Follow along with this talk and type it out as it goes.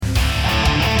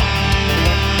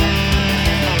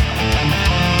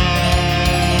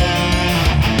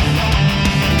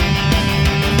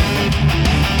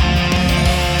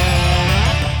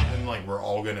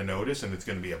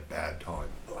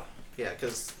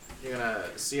You're gonna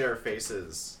see our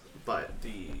faces, but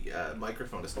the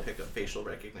microphone doesn't pick up facial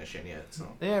recognition yet. So.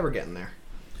 Yeah, we're getting there.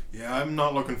 Yeah, I'm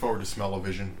not looking forward to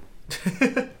smell-o-vision.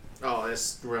 Oh,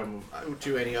 this room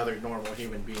to any other normal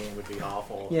human being would be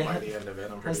awful by the end of it.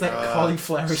 I'm How's pretty that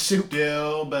cauliflower soup?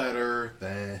 Still better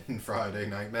than Friday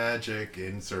Night Magic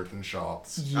in certain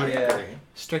shops. I Yeah. agree.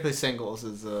 Strictly Singles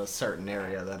is a certain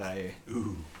area that I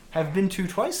Ooh. have been to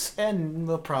twice and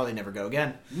will probably never go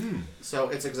again. So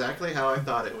it's exactly how I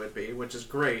thought it would be, which is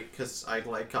great because I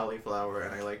like cauliflower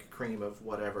and I like cream of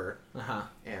whatever. Uh-huh.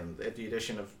 And the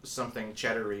addition of something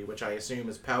cheddary, which I assume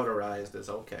is powderized, is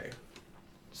okay.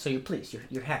 So you're pleased.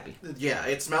 You're happy. Yeah,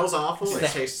 it smells awful. It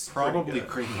tastes Probably pretty good.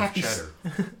 cream of Happy cheddar.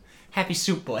 Happy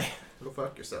soup boy. Go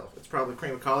fuck yourself. It's probably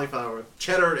cream of cauliflower with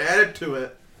cheddar added to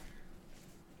it.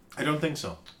 I don't think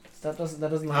so. That doesn't I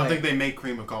look don't like, think they make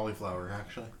cream of cauliflower,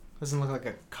 actually. doesn't look like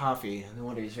a coffee. No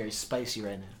wonder he's very spicy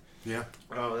right now. Yeah.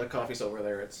 Oh, that coffee's over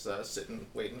there. It's sitting,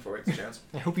 waiting for its chance.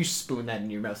 I hope you spoon that in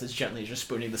your mouth as gently as you're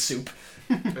spooning the soup.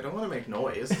 I don't want to make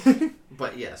noise,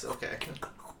 but yes, okay.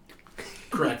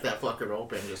 Crack that fucker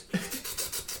open, just...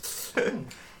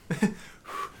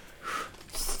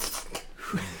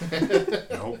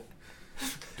 Nope.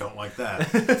 Don't like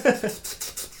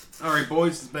that. All right,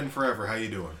 boys. It's been forever. How you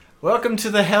doing? Welcome to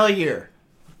the hell year.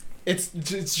 It's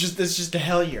just a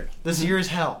hell year. This year is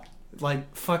hell.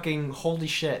 Like fucking holy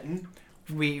shit.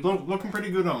 We Looking pretty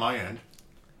good on my end.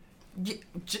 Dude,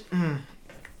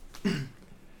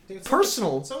 it's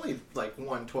Personal. It's only like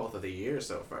 1/12 of the year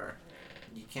so far.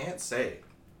 You can't say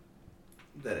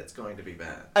that it's going to be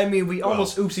bad. I mean, we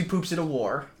almost oopsie poops at a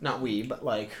war. Not we, but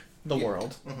like the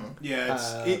world. Yeah,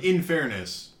 it's in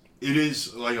fairness, it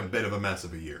is like a bit of a mess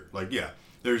of a year. Like, yeah,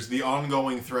 there's the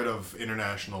ongoing threat of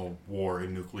international war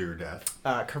and nuclear death.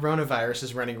 Coronavirus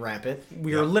is running rampant.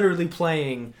 We are Yeah. literally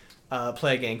playing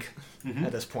Plague Inc.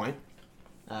 At this point.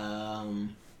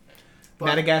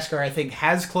 Madagascar, I think,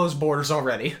 has closed borders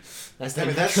already. That's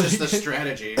just the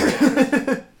strategy.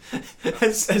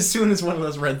 as soon as one of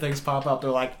those red things pop up, they're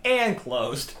like, and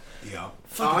closed. Yeah.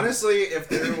 Honestly, if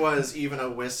there was even a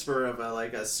whisper of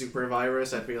a super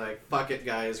virus, I'd be like, fuck it,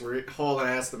 guys. We're hauling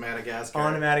ass to Madagascar.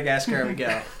 On to Madagascar we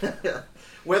go.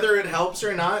 Whether it helps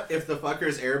or not, if the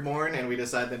fucker's airborne and we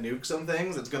decide to nuke some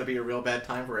things, it's going to be a real bad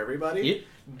time for everybody. Yep.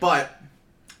 But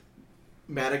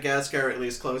Madagascar at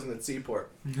least closing its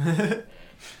seaport.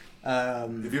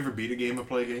 Have you ever beat a game of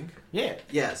Plague Inc? Yeah.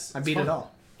 Yes. I beat fun. it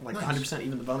all. Like Nice. 100%,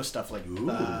 even the bonus stuff. Like, Ooh,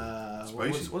 what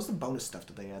spicy. was the bonus stuff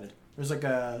that they added? There's like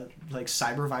a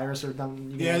cyber virus or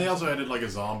something. Yeah, they also added like a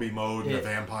zombie mode and Yeah. a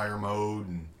vampire mode,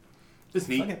 and it's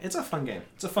neat. It's a fun game.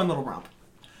 It's a fun little romp.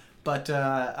 But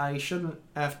I shouldn't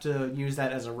have to use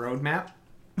that as a roadmap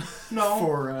No,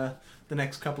 for the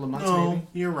next couple of months, no, maybe.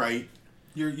 you're right.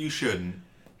 You shouldn't.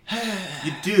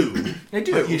 You do. I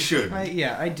do. But you shouldn't.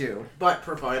 I do. But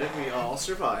provided we all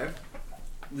survive,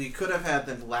 we could have had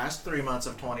the last 3 months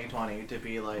of 2020 to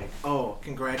be like, oh,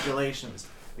 congratulations,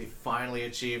 we finally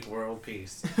achieved world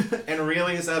peace. And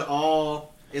really, is that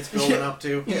all it's building up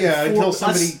to? Yeah, until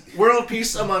somebody. World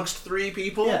peace amongst 3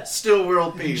 people? Yeah. Still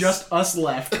world peace. Just us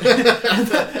left.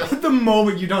 At the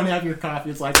moment you don't have your coffee,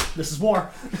 it's like, this is war.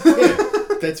 Yeah,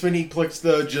 that's when he clicks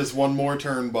the just one more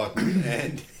turn button,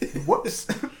 and Whoops.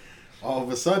 all of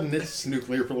a sudden it's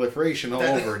nuclear proliferation all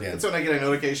over again. That's when I get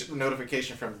a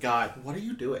notification from God. What are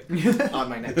you doing on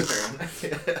my next turn?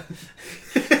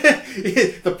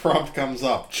 The prompt comes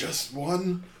up. Just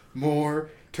one more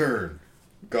turn.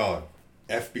 God.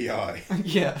 FBI.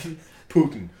 Yeah.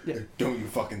 Putin. Yeah. Don't you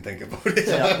fucking think about it.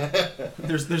 Yeah.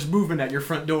 There's movement at your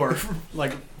front door.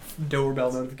 Like,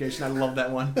 doorbell notification. I love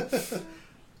that one.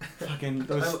 Fucking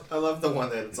those... I love the one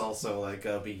that it's also like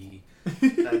a bee.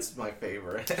 That's my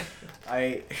favorite.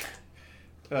 I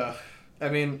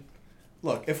mean,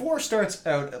 look, if war starts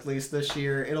out at least this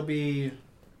year, it'll be,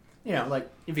 like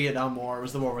Vietnam War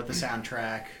was the war with the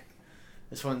soundtrack.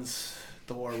 This one's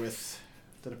the war with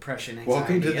the depression, anxiety,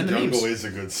 Welcome to the and Jungle memes. is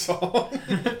a good song.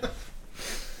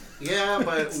 Yeah,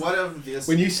 but what of this?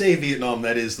 When you say Vietnam,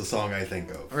 that is the song I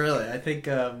think of. Really, I think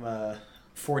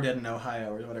Four Dead in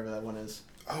Ohio or whatever that one is.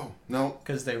 Oh, no.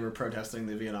 Because they were protesting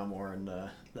the Vietnam War, and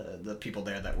the people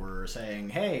there that were saying,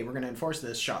 hey, we're going to enforce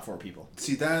this, shot 4 people.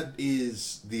 See, that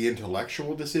is the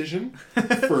intellectual decision.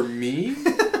 For me,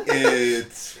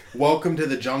 it's Welcome to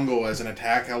the Jungle as an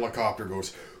attack helicopter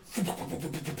goes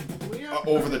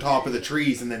over the top of the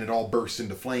trees, and then it all bursts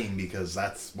into flame because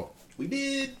that's what we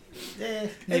did.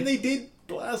 And they did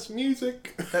blast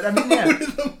music. I mean, yeah.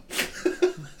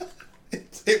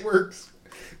 It works.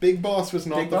 Big Boss was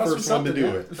not Big the Boss first was one to something, do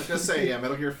yeah. it. I was gonna say, yeah,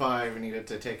 Metal Gear 5 needed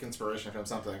to take inspiration from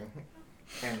something.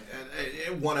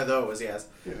 And one of those, yes.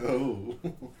 Oh.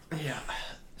 Yeah.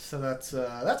 So that's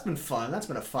been fun. That's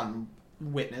been a fun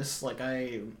witness. Like,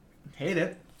 I hate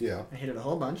it. Yeah. I hate it a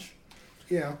whole bunch.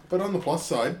 Yeah. But on the plus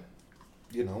side,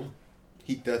 you know,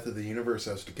 heat death of the universe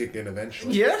has to kick in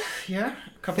eventually. Yeah.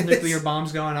 A couple nuclear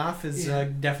bombs going off is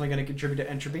definitely going to contribute to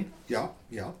entropy. Yeah.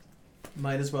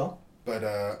 Might as well. But,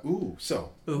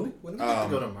 so. Ooh. When do we have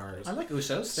to go to Mars? I like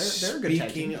Usos. They're a good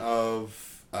tag team. Speaking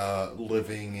of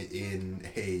living in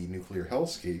a nuclear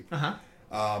hellscape,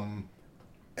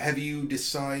 have you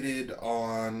decided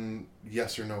on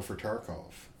yes or no for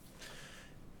Tarkov?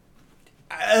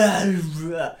 I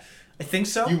think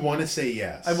so. You want to say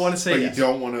yes. I want to say but yes. You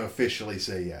don't want to officially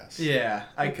say yes. Yeah.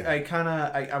 Okay.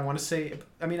 I want to say...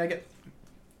 I mean, I get...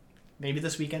 Maybe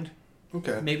this weekend.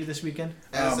 Okay. Maybe this weekend.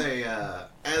 As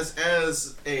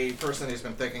a person who's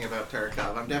been thinking about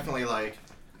Tarkov, I'm definitely like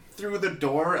through the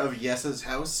door of Yes's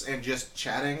house and just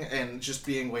chatting and just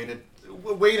being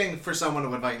waiting for someone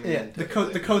to invite me Yeah, in. the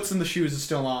coats and the shoes are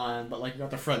still on, but like you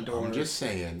got the front door. I'm just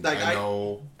saying. Like, I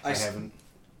know I haven't.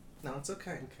 No, it's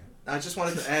okay. I just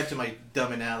wanted to add to my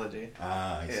dumb analogy.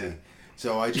 I Yeah. see.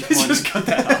 So I just Just cut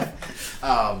that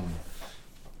off.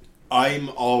 I'm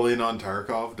all in on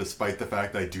Tarkov, despite the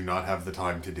fact I do not have the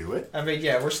time to do it. I mean,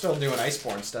 yeah, we're still doing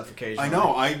Iceborne stuff occasionally. I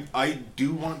know. I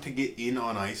do want to get in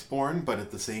on Iceborne, but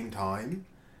at the same time,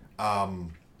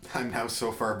 I'm now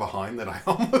so far behind that I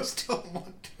almost don't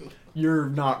want to. You're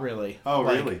not really. Oh,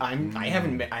 Like, really? I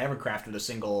haven't crafted a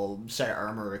single set of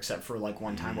armor except for like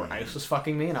one time where ice was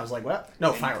fucking me, and I was like, what?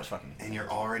 No, fire was fucking me. And you're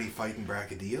already fighting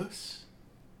Brachydios?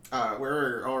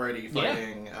 We're already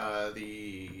fighting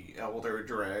the Elder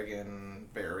Dragon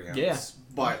variants. Yeah.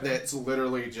 But that's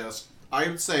literally just, I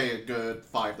would say a good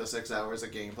 5 to 6 hours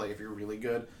of gameplay if you're really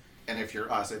good. And if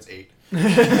you're us, it's 8.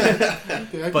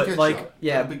 Okay, But, like,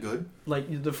 yeah. That'd be good.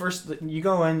 Like the first, you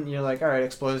go in, you're like, all right,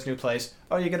 explore this new place.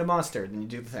 Oh, you get a monster, then you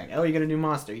do the thing. Oh, you get a new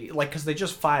monster. Like, because they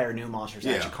just fire new monsters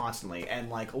at Yeah. you constantly, and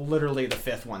like literally the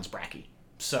 5th one's Brachy.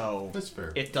 So That's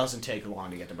fair. it doesn't take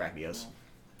long to get to Brachydios.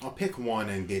 I'll pick one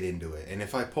and get into it. And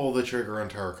if I pull the trigger on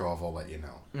Tarkov, I'll let you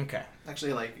know. Okay.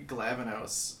 Actually, like,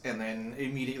 Glavenos, and then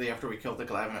immediately after we killed the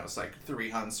Glavenos, like,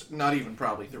 3 hunts, not even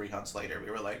probably 3 hunts later,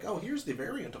 we were like, oh, here's the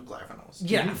variant of Glavenos.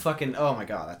 Yeah, fucking, oh my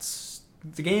god, that's...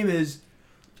 The game is...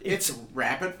 It's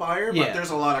rapid fire, but Yeah. there's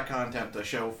a lot of content to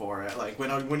show for it. Like,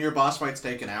 when your boss fights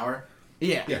take an hour...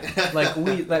 Yeah. Yeah. Like,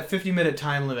 that 50-minute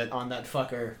time limit on that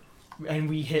fucker, and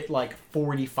we hit, like,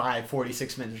 45,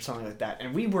 46 minutes or something like that,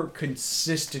 and we were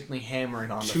consistently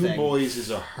hammering on the Two thing. Boys is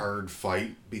a hard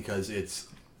fight because it's...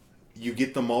 You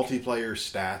get the multiplayer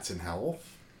stats and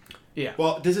health. Yeah.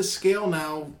 Well, does it scale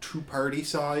now to party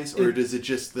size, or does it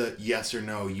just the yes or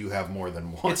no, you have more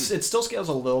than one? It still scales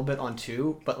a little bit on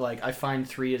 2, but, like, I find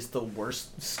 3 is the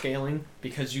worst scaling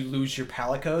because you lose your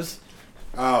palicos.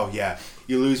 Oh, yeah.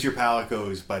 You lose your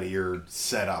palicos, but you're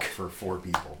set up for 4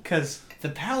 people. Because the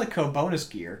palico bonus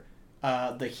gear,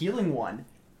 the healing one,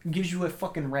 gives you a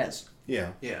fucking res.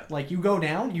 Yeah. Yeah. Like, you go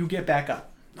down, you get back up.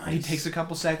 Nice. It takes a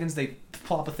couple seconds, they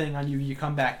plop a thing on you, you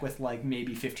come back with, like,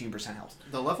 maybe 15% health.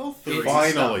 The level 3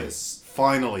 Finally. stuff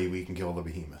Finally, we can kill the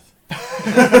behemoth.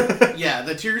 is... Yeah,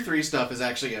 the tier 3 stuff is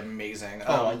actually amazing.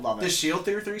 Oh, I love it. The shield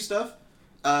tier 3 stuff,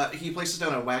 he places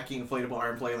down a wacky inflatable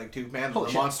arm flailing tube man, Holy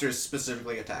the shit. monsters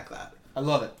specifically attack that. I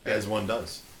love it. As one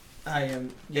does. I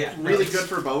am... Yeah. Really good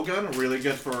for bowgun, really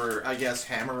good for, I guess,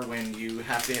 hammer when you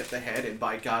have to hit the head, and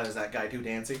by God, is that guy too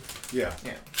dancy? Yeah.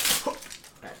 Yeah.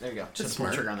 Right, there you go. That's Just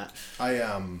smart. trigger on that.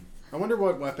 I wonder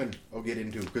what weapon I'll get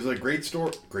into because like Great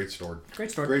Sword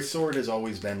has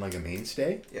always been like a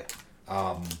mainstay. Yeah.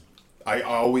 I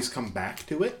always come back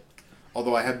to it,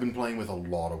 although I have been playing with a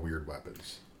lot of weird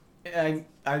weapons.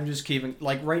 I'm just keeping...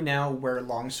 Like, right now, where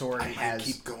Longsword I might has...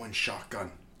 keep going shotgun.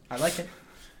 I like it.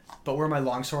 But where my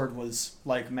longsword was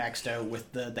like maxed out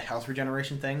with the health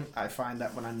regeneration thing, I find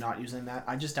that when I'm not using that,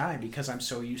 I just die because I'm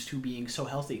so used to being so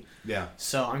healthy. Yeah.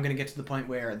 So I'm gonna get to the point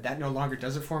where that no longer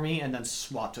does it for me, and then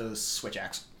swap to switch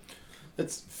axe.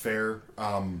 That's fair.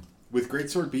 With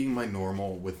Greatsword being my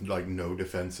normal with like no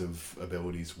defensive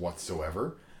abilities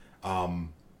whatsoever,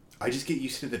 I just get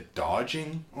used to the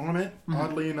dodging on it,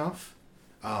 oddly enough.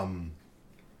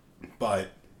 But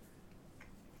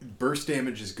burst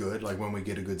damage is good, like when we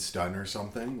get a good stun or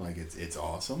something, like it's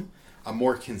awesome. I'm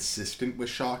more consistent with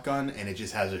shotgun, and it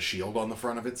just has a shield on the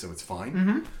front of it, so it's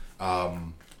fine.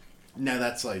 Now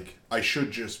that's like, I should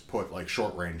just put like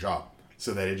short range up,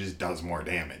 so that it just does more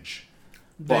damage.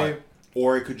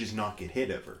 Or it could just not get hit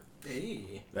ever.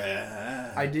 Hey.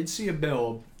 I did see a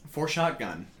build for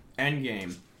shotgun,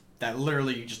 endgame, that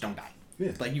literally you just don't die.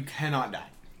 Yeah. Like, you cannot die.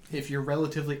 if you're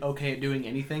relatively okay at doing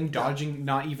anything, dodging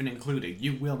not even included,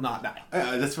 you will not die.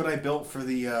 That's what I built for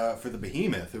the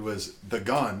behemoth. It was the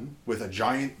gun with a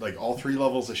giant, like all 3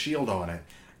 levels of shield on it,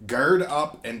 guard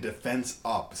up and defense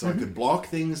up, so I could block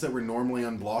things that were normally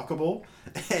unblockable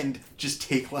and just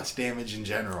take less damage in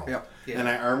general. Yep. Yeah. And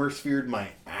I armor sphered my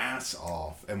ass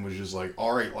off and was just like,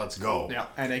 all right, let's go. Yeah,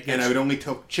 and I would only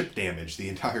took chip damage the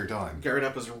entire time. Guard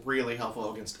Up was really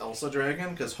helpful against Elsa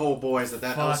Dragon, because oh boys, did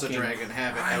that Elsa Fucking Dragon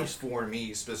have it out Christ. for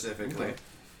me specifically. Okay.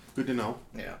 Good to know.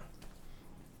 Yeah.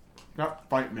 Not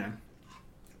fight, man.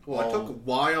 Well, it took a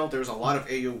while. There was a lot of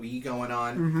AoE going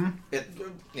on. Mm-hmm.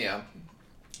 Yeah.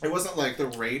 It wasn't like the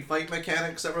raid fight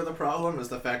mechanics that were the problem. It was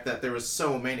the fact that there was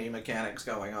so many mechanics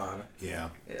going on. Yeah.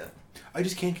 Yeah. I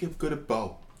just can't get good at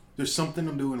bow. There's something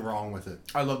I'm doing wrong with it.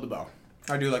 I love the bow.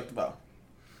 I do like the bow.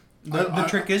 The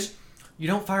trick is, you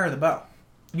don't fire the bow.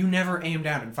 You never aim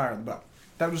down and fire the bow.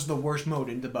 That was the worst mode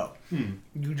in the bow.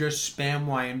 You just spam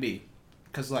Y and B.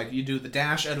 Because, like, you do the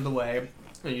dash out of the way,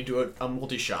 and you do a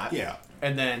multi-shot. Yeah.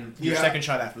 And then your second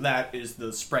shot after that is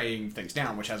the spraying things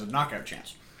down, which has a knockout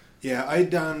chance. Yeah, I'd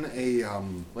done a,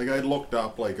 I looked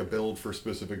up, like, a build for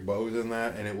specific bows in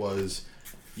that, and it was,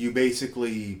 you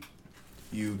basically,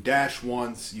 you dash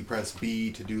once, you press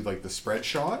B to do, like, the spread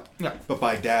shot. Yeah. But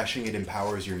by dashing, it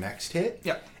empowers your next hit.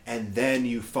 Yeah. And then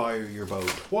you fire your bow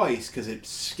twice, because it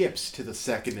skips to the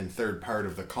second and third part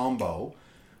of the combo,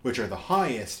 which are the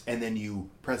highest, and then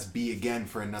you press B again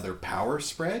for another power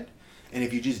spread. And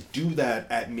if you just do that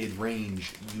at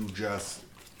mid-range, you just...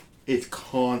 It's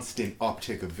constant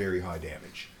uptick of very high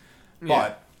damage.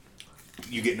 But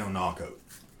you get no knockout.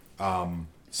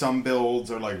 Some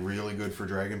builds are like really good for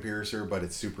Dragon Piercer, but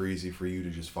it's super easy for you to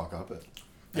just fuck up it.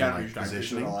 Yeah, And, like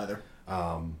positioning all either.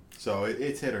 So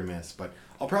it's hit or miss, but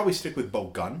I'll probably stick with bow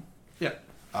gun. Yeah.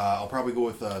 I'll probably go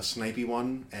with a snipey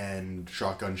one and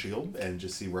shotgun shield and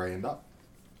just see where I end up.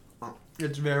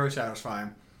 It's very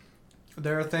satisfying.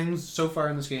 There are things so far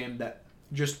in this game that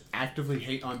just actively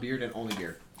hate on Beard and only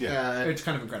Beard. Yeah. It's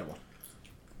kind of incredible.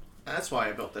 That's why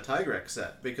I built the Tigrex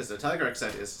set, because the Tigrex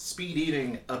set is speed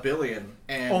eating a billion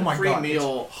and Oh my free God,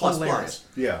 meal it's plus hilarious.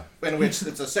 Yeah. plus, in which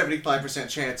it's a 75%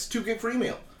 chance to get free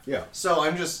meal. Yeah. So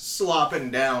I'm just slopping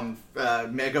down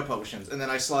mega potions, and then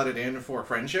I slot it in for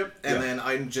friendship, and Yeah. then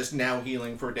I'm just now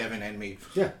healing for Devin and me.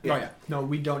 Yeah. Oh yeah. No,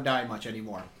 we don't die much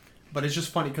anymore. But it's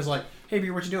just funny because like, hey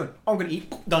Beard, what you doing? Oh, I'm gonna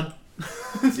eat. Done.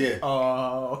 Yeah.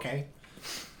 Okay.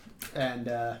 And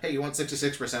Hey, you want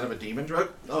 66% of a demon drug?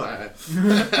 Oh,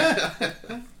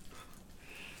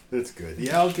 That's good.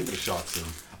 Yeah, I'll give it a shot soon.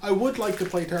 I would like to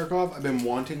play Tarkov. I've been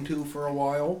wanting to for a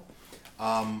while.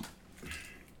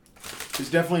 There's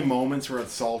definitely moments where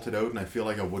it's salted out, and I feel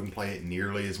like I wouldn't play it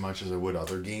nearly as much as I would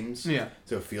other games. Yeah.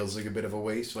 So it feels like a bit of a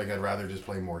waste. Like, I'd rather just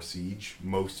play more Siege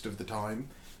most of the time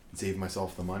and save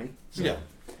myself the money. So. Yeah.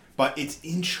 But it's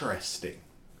interesting.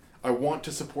 I want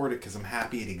to support it because I'm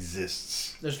happy it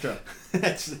exists. that's true.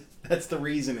 That's the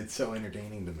reason it's so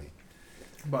entertaining to me.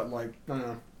 But like, I don't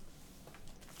know.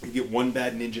 You get one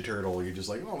bad Ninja Turtle, you're just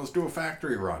like, oh, let's do a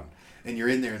factory run. And you're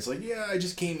in there, it's like, yeah, I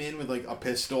just came in with, like, a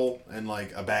pistol and,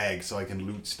 like, a bag so I can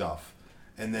loot stuff.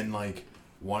 And then, like,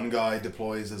 one guy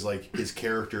deploys as, like, his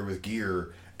character with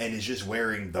gear and is just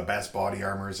wearing the best body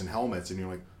armors and helmets. And you're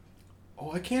like,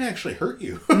 oh, I can't actually hurt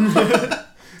you.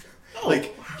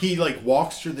 Like, he, like,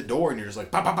 walks through the door and you're just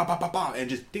like, ba ba ba ba ba ba, and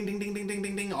just ding, ding, ding, ding, ding,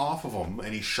 ding, ding, off of him.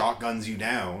 And he shotguns you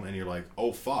down and you're like,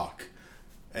 oh, fuck.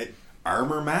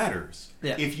 Armor matters.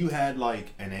 Yeah. If you had,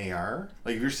 like, an AR,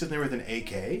 like, if you're sitting there with an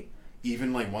AK,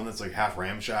 even, like, one that's, like, half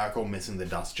ramshackle, missing the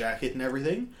dust jacket and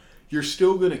everything, you're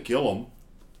still gonna kill him.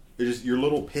 It's just, your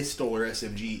little pistol or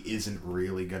SMG isn't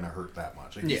really gonna hurt that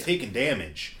much. Like, he's taking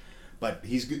damage, but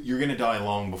you're gonna die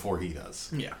long before he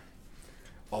does. Yeah.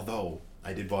 Although,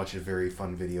 I did watch a very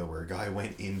fun video where a guy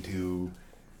went into...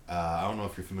 I don't know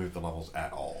if you're familiar with the levels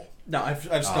at all. No, I've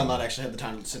still not actually had the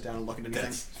time to sit down and look at anything.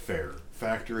 That's fair.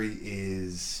 Factory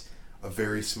is a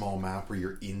very small map where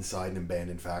you're inside an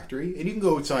abandoned factory, and you can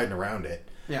go outside and around it.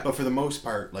 Yeah. But for the most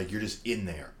part, like, you're just in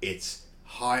there. It's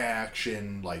high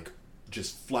action, like,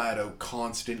 just flat out,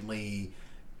 constantly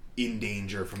in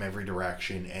danger from every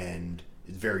direction, and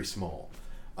it's very small.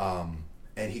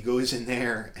 And he goes in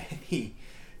there, and he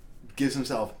gives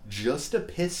himself just a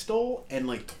pistol and,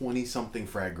 like, 20-something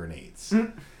frag grenades.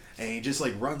 And he just,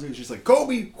 like, runs, and he's just like,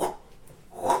 Kobe!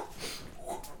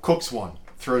 Cooks one,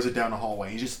 throws it down the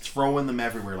hallway. He's just throwing them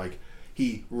everywhere. Like,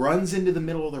 he runs into the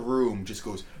middle of the room, just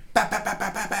goes bap, bap, bap,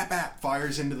 bap, bap, bap, bap,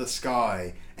 fires into the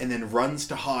sky, and then runs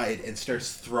to hide and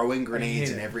starts throwing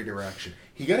grenades in every direction.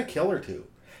 He got a kill or two.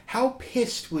 How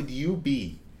pissed would you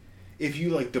be if you,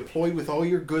 like, deployed with all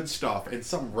your good stuff and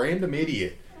some random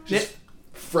idiot just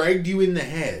fragged you in the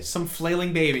head. Some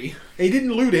flailing baby. He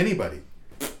didn't loot anybody.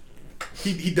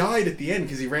 He died at the end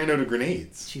because he ran out of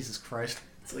grenades. Jesus Christ.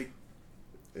 It's like...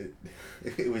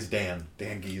 It was Dan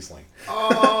Giesling.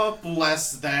 Oh,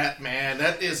 bless that, man.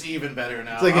 That is even better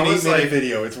now. It's like an 8-minute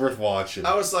video. It's worth watching.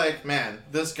 I was like, man,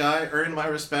 this guy earned my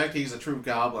respect. He's a true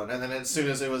goblin. And then as soon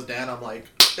as it was Dan, I'm like,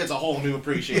 it's a whole new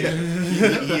appreciation.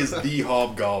 he is the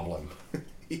hobgoblin.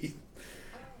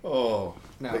 Oh.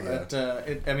 No, yeah.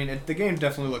 the game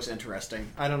definitely looks interesting.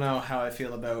 I don't know how I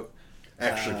feel about...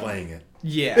 Actually playing it.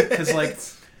 Yeah, because, like...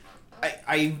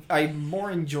 I more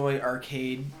enjoy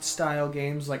arcade style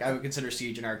games. Like I would consider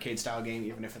Siege an arcade style game,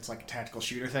 even if it's like a tactical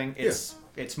shooter thing. It's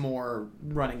more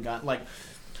run and gun. Like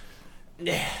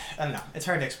I don't know. It's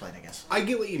hard to explain, I guess. I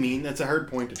get what you mean. That's a hard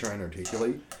point to try and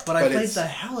articulate. But I played the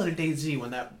hell out of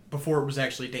DayZ before it was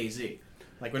actually DayZ,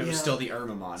 like when it was still the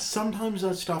Irma mod. Sometimes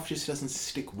that stuff just doesn't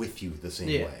stick with you the same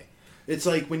way. It's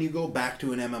like when you go back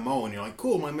to an MMO and you're like,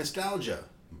 cool, my nostalgia.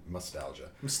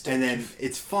 And then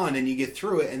it's fun and you get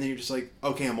through it and then you're just like,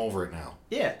 okay, I'm over it now.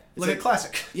 Yeah, look at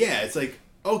Classic. Yeah, it's like,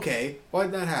 okay,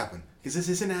 why'd that happen? Because this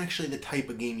isn't actually the type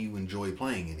of game you enjoy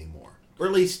playing anymore. Or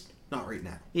at least, not right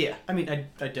now. Yeah, I mean,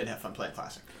 I did have fun playing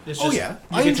Classic.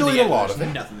 I enjoyed a lot of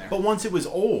it. Nothing there. But once it was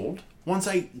old, once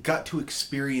I got to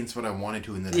experience what I wanted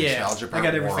to in the nostalgia part, I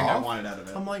got everything I wanted out of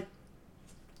it. I'm like,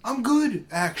 I'm good,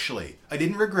 actually. I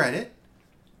didn't regret it.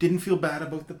 Didn't feel bad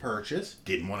about the purchase.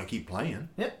 Didn't want to keep playing.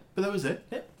 Yep. But that was it.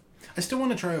 Yep. I still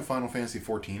want to try out Final Fantasy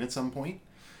XIV at some point.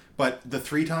 But the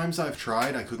 3 times I've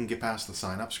tried, I couldn't get past the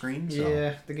sign-up screen. So.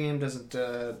 Yeah, the game doesn't,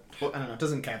 I don't know, it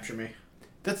doesn't capture me.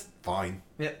 That's fine.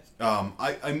 Yep.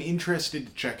 I'm interested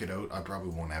to check it out. I probably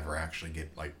won't ever actually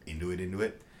get into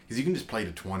it. Because you can just play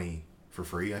to 20 for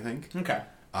free, I think. Okay.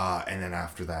 And then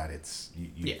after that,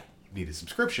 you need a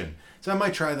subscription. So I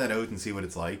might try that out and see what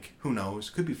it's like. Who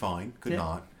knows? Could be fine. Could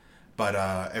not. But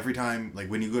every time, like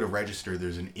when you go to register,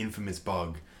 there's an infamous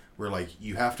bug where like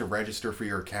you have to register for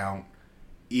your account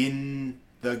in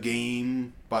the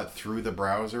game, but through the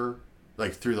browser,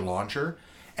 like through the launcher.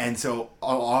 And so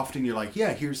often you're like,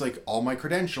 yeah, here's like all my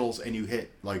credentials, and you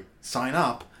hit like sign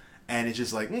up, and it's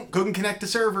just like couldn't connect to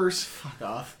servers. Fuck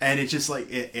off. And it's just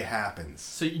like it happens.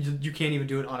 So you can't even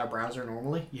do it on a browser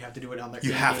normally. You have to do it on the.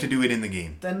 You have to do it in the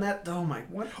game. Then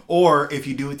what? Or if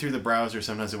you do it through the browser,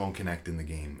 sometimes it won't connect in the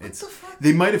game. What the fuck?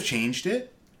 They might have changed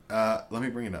it. Let me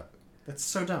bring it up. That's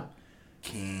so dumb.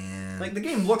 Like the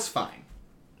game looks fine.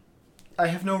 I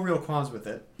have no real qualms with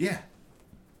it. Yeah.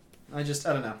 I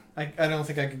don't know. I don't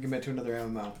think I could commit to another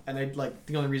MMO. And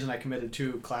the only reason I committed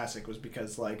to Classic was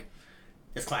because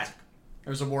it's Classic. There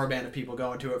was a warband of people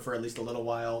going to it for at least a little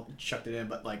while, chucked it in,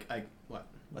 but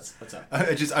what's up?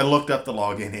 I looked up the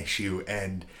login issue,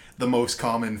 and the most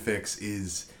common fix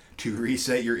is to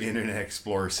reset your Internet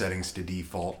Explorer settings to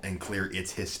default and clear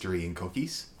its history and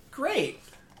cookies. Great.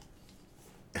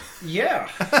 Yeah.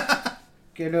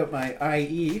 Get out my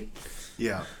IE.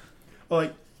 Yeah.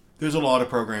 Well, there's a lot of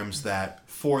programs that,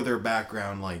 for their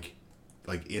background, like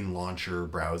in launcher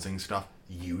browsing stuff,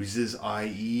 uses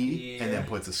IE and then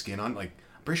puts a skin on. I'm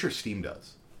pretty sure Steam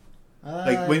does.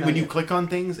 When you click on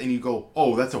things and you go,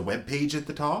 oh, that's a web page at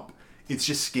the top, it's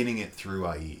just skinning it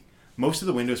through IE. Most of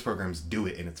the Windows programs do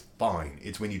it, and it's fine.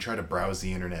 It's when you try to browse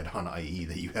the internet on IE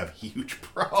that you have huge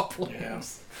problems. Yeah.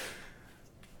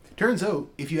 Turns out,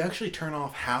 if you actually turn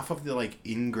off half of the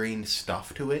ingrained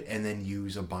stuff to it and then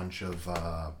use a bunch of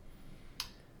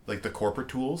the corporate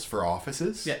tools for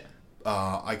offices. Yeah.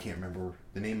 I can't remember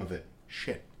the name of it.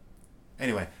 Shit.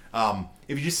 Anyway,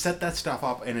 if you just set that stuff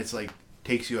up and it's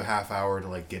takes you a half hour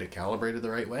to get it calibrated the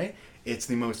right way, it's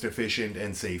the most efficient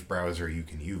and safe browser you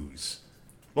can use.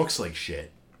 Looks like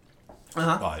shit.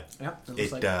 But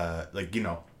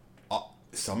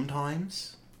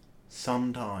sometimes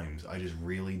I just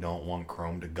really don't want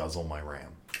Chrome to guzzle my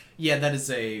RAM. Yeah, that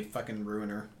is a fucking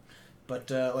ruiner. But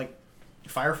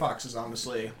Firefox is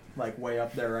honestly way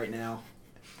up there right now.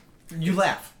 You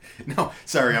laugh. No,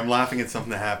 sorry, I'm laughing at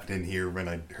something that happened in here when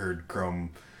I heard Chrome.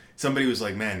 Somebody was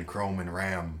like, man, Chrome and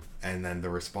RAM. And then the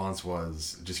response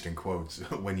was, just in quotes,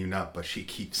 when you nut, but she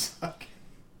keeps sucking.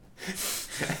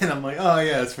 And I'm like, oh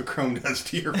yeah, that's what Chrome does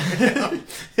to your RAM.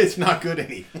 It's not good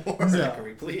anymore.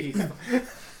 Zachary, please.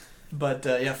 But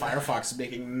Firefox is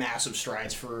making massive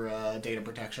strides for data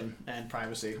protection and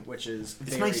privacy, which is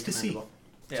it's nice to see.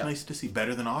 It's nice to see.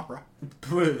 Better than Opera.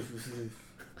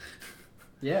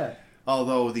 Yeah.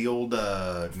 Although the old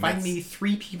find me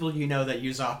 3 people you know that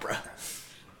use Opera.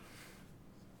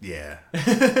 Yeah.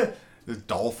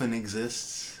 Dolphin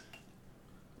exists.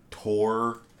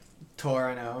 Tor,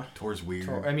 I know. Tor's weird.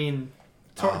 I mean,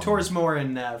 Tor's more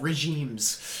in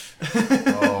regimes.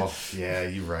 Oh, yeah,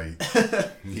 you're right.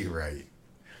 You're right.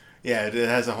 Yeah, it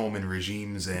has a home in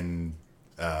regimes and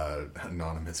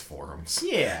anonymous forums.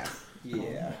 Yeah.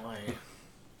 Yeah. Oh, boy.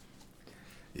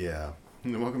 Yeah.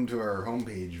 Welcome to our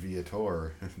homepage via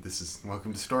Tor. This is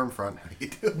welcome to Stormfront. How you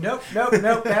doing? Nope.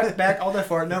 Back. All that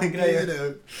for it. Nope. Get out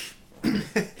of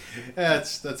here.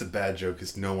 That's a bad joke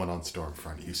because no one on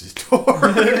Stormfront uses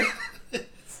Tor.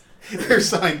 They're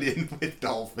signed in with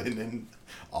Dolphin and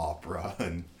Opera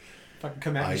and Fucking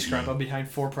come at me, IE. Scrub. I'm behind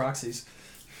 4 proxies.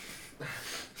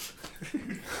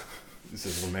 this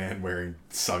is a man wearing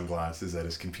sunglasses at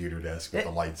his computer desk with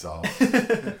the lights off.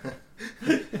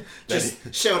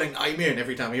 Just shouting "I'm in"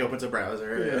 every time he opens a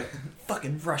browser.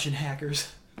 Fucking Russian hackers.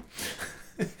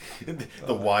 The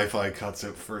Wi-Fi cuts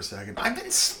out for a second. I've been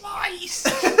sliced.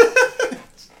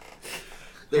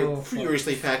 They're Oh, fuck.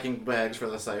 furiously packing bags for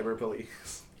the cyber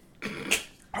police.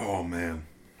 Oh man.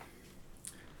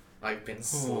 I've been Oh.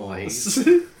 sliced.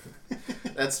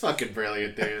 That's fucking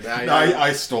brilliant, dude.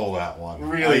 I stole that one.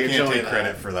 Really I can't enjoy take that.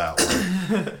 credit for that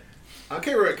one. I don't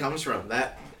care where it comes from.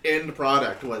 That end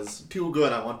product was too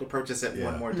good. I want to purchase it Yeah.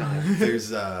 one more time. There's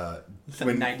Some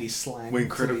when 90s slang. when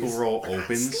Critical please. Role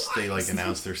opens, they like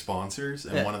announce their sponsors,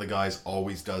 and Yeah. one of the guys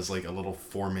always does like a little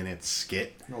 4-minute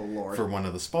skit Oh, Lord. for one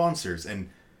of the sponsors, and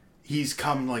he's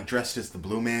come like dressed as the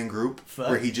Blue Man Group, Fuck.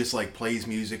 where he just like plays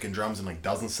music and drums and like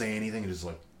doesn't say anything, and just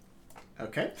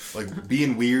Okay. like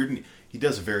being weird. And he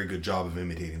does a very good job of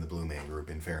imitating the Blue Man Group,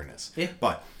 in fairness. Yeah.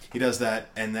 But he does that,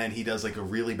 and then he does like a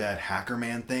really bad Hacker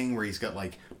Man thing where he's got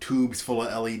like tubes full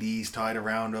of LEDs tied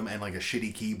around him and like a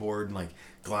shitty keyboard and like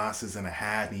glasses and a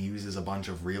hat, and he uses a bunch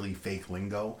of really fake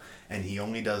lingo, and he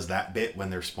only does that bit when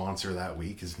their sponsor that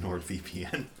week is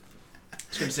NordVPN. I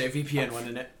was going to say a VPN one,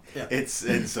 isn't it? Yeah.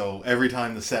 And so every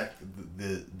time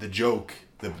the joke,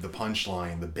 the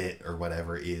punchline, the bit or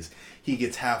whatever is, he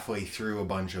gets halfway through a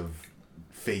bunch of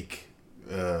fake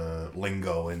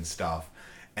lingo and stuff,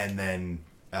 and then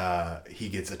he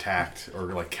gets attacked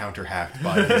or like counter hacked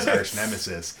by his arch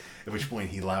nemesis. At which point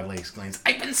he loudly exclaims,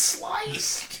 "I've been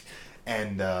sliced!"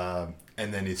 And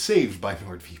then is saved by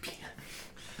NordVPN.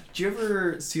 Do you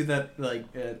ever see that, like,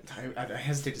 I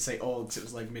hesitate to say old because it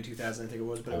was like mid-2000, I think it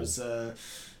was, but it was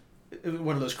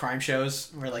one of those crime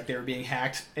shows where, like, they were being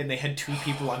hacked and they had 2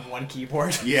 people on one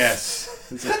keyboard. Yes.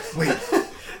 It's like, wait.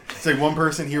 It's like one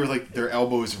person here with like their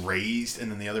elbows raised,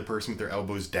 and then the other person with their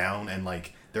elbows down, and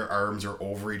like their arms are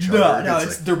over each other. No,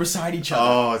 It's like, they're beside each other.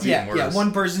 Oh, it's yeah, even worse. Yeah,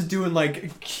 one person's doing,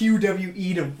 like,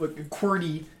 QWE to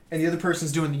QWERTY, and the other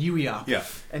person's doing the UEOP. Yeah.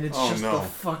 And it's Oh, just no. the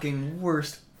fucking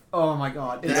worst. Oh, my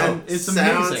God. It's sounds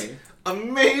amazing.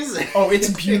 Amazing. Oh, it's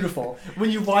beautiful. When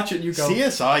you watch it, you go...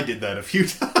 CSI did that a few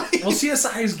times. Well,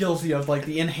 CSI is guilty of, like,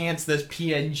 the enhance this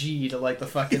PNG to, like, the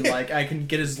fucking, like, I can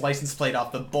get his license plate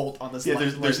off the bolt on this Yeah, li-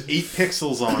 there's like- 8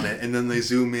 pixels on it, and then they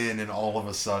zoom in, and all of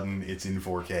a sudden it's in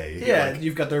 4K. You're Yeah, like,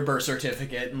 you've got their birth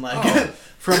certificate and, like... oh,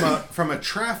 from a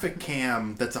traffic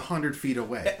cam that's 100 feet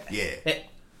away. Yeah.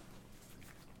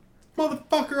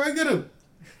 Motherfucker, I got a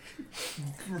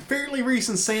fairly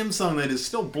recent Samsung that is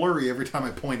still blurry every time I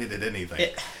point it at anything.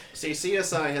 See,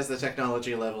 CSI has the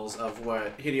technology levels of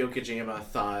what Hideo Kojima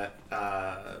thought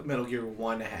Metal Gear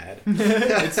 1 had.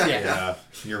 Yeah,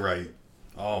 you're right.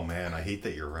 Oh man, I hate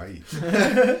that you're right.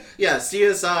 Yeah,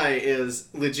 CSI is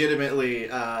legitimately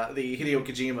the Hideo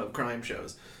Kojima of crime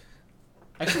shows.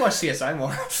 I should watch CSI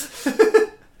more.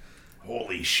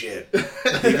 Holy shit.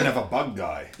 They even have a bug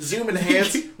guy. Zoom,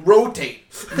 enhance, rotate.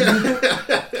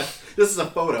 This is a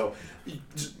photo.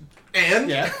 And?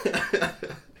 Yeah.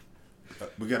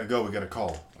 We gotta go, we got a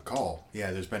call. A call.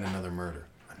 Yeah, there's been another murder.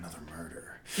 Another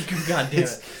murder. God damn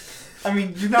it. I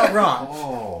mean, you're not wrong.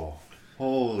 Oh,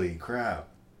 holy crap.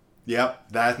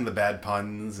 Yep, that and the bad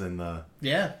puns and the...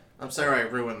 Yeah. I'm sorry I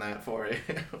ruined that for you.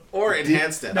 Or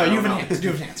enhanced it. No, I don't you've know. enhanced.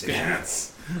 You've enhanced.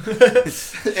 Dance.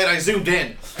 And I zoomed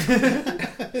in.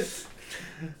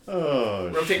 Oh,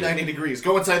 Rotate shit. 90 degrees.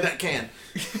 Go inside that can.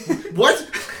 What?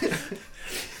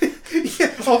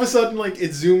 Yeah, all of a sudden, like,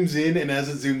 it zooms in, and as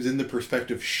it zooms in, the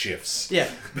perspective shifts. Yeah.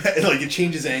 Like, it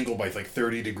changes angle by, like,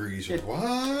 30 degrees. You're like,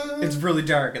 what? It's really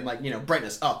dark and, like, you know,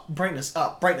 brightness up, brightness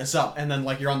up, brightness up, and then,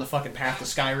 like, you're on the fucking path to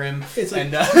Skyrim. It's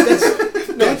like- and,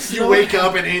 That's You wake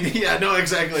up and yeah, no,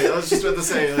 exactly. I was just about to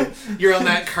say, like, you're on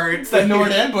that cart. the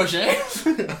Nord ambush, eh?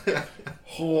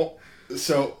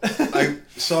 So, I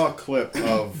saw a clip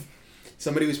of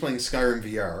somebody was playing Skyrim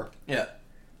VR, Yeah.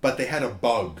 but they had a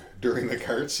bug during the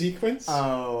cart sequence.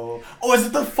 Oh, is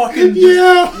it the fucking...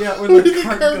 Yeah! Yeah, where the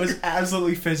cart goes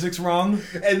absolutely physics wrong.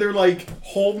 And they're, like,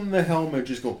 holding the helmet,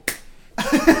 just go...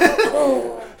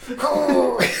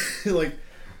 like...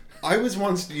 I was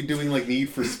once doing like Need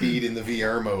for Speed in the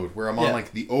VR mode, where I'm on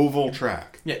like the oval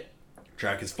track. Yeah.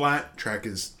 Track is flat. Track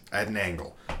is at an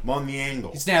angle. I'm on the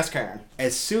angle. It's NASCAR.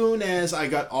 As soon as I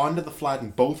got onto the flat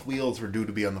and both wheels were due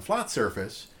to be on the flat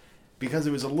surface, because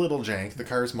it was a little jank, the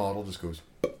car's model just goes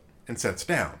and sets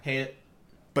down. Hate it.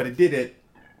 But it did it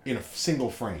in a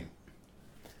single frame.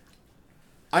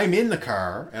 I'm in the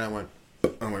car, and I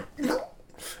went,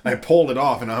 I pulled it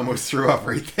off, and I almost threw up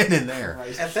right then and there.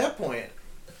 At that point,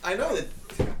 I know that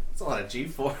it's a lot of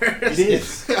G-force. It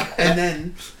is. And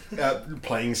then,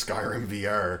 playing Skyrim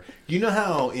VR, you know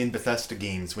how in Bethesda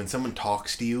games, when someone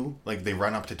talks to you, like they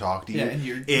run up to talk to you, and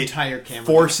your it entire camera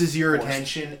forces your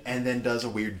attention and then does a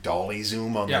weird dolly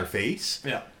zoom on their face?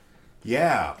 Yeah.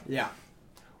 Yeah. Yeah.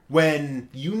 When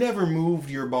you never moved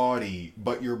your body,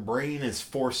 but your brain is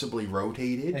forcibly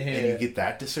rotated, and you get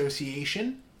that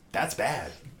dissociation, that's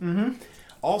bad. Mm-hmm.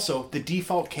 Also, the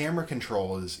default camera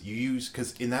control is you use,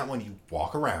 because in that one you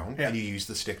walk around and you use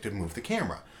the stick to move the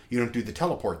camera. You don't do the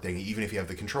teleport thing, even if you have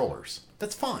the controllers.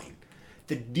 That's fine.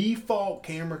 The default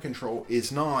camera control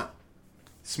is not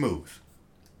smooth.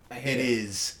 It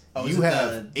is... you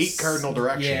have 8 cardinal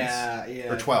directions.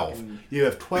 Or 12. You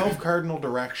have 12 cardinal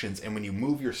directions, and when you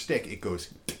move your stick, it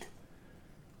goes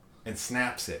and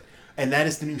snaps it. And that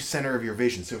is the new center of your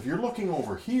vision. So if you're looking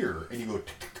over here and you go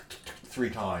 3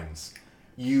 times,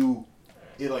 you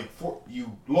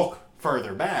look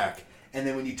further back, and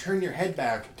then when you turn your head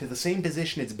back to the same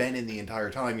position it's been in the entire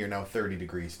time, you're now 30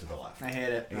 degrees to the left. I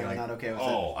hate it. I'm not okay with it.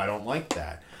 Oh, I don't like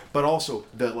that. But also,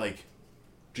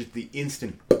 just the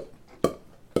instant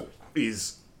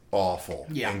is awful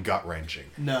and gut-wrenching.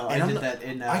 No, and I did that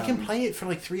in... I can play it for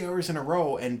like 3 hours in a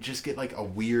row and just get like a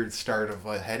weird start of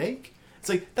a headache. It's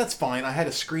like, that's fine. I had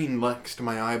a screen next to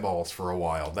my eyeballs for a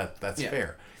while. That's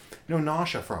fair. No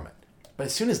nausea from it. But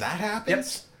as soon as that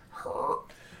happens...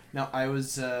 No, I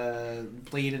was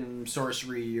blade and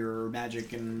sorcery or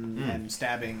magic and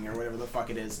stabbing or whatever the fuck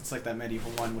it is. It's like that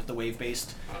medieval one with the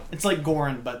wave-based. It's like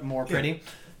Gorin, but more pretty.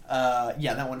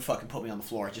 That one fucking put me on the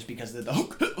floor just because of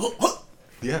the...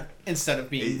 Yeah. Instead of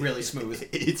being really smooth.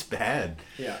 It's bad.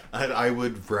 Yeah. I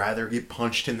would rather get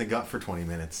punched in the gut for 20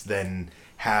 minutes than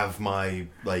have my,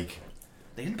 They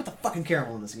didn't put the fucking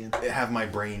caramel in this again. have my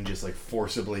brain just,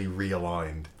 forcibly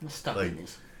realigned. Stop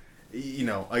these. You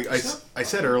know, I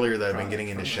said earlier that I've been getting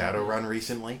into Shadowrun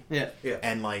recently. Yeah.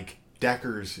 And,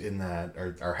 deckers in that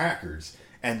are hackers.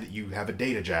 And you have a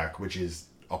data jack, which is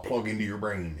a plug into your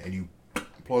brain. And you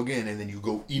plug in, and then you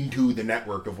go into the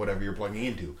network of whatever you're plugging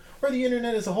into. Or the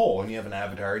internet as a whole. And you have an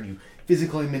avatar, and you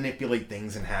physically manipulate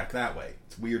things and hack that way.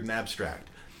 It's weird and abstract.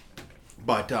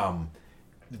 But,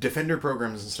 Defender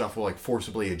programs and stuff will,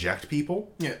 forcibly eject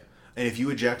people. Yeah. And if you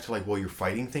eject, while you're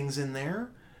fighting things in there...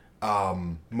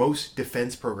 most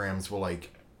defense programs will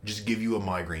just give you a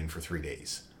migraine for 3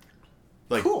 days.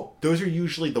 Cool. Those are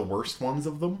usually the worst ones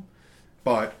of them,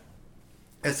 but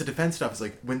as the defense stuff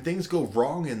is when things go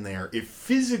wrong in there, it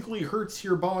physically hurts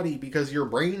your body because your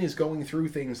brain is going through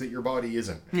things that your body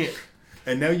isn't. Yeah.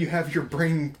 And now you have your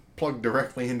brain plugged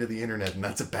directly into the internet, and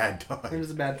that's a bad time. It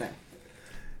was a bad thing.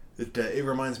 It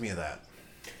reminds me of that.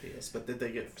 Yes, but did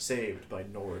they get saved by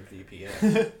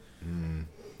NordVPN?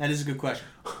 That is a good question.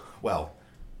 Well,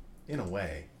 in a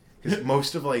way. Because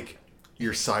most of,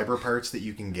 your cyber parts that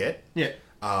you can get... Yeah.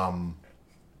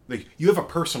 You have a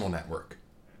personal network.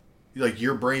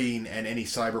 Your brain and any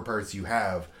cyber parts you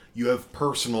have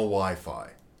personal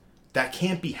Wi-Fi. That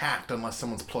can't be hacked unless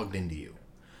someone's plugged into you.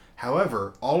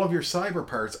 However, all of your cyber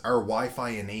parts are Wi-Fi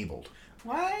enabled.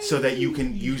 Why? So that you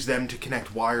can use them to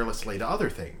connect wirelessly to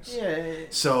other things. Yeah.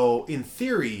 So, in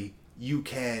theory, you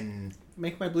can...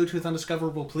 Make my Bluetooth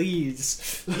undiscoverable,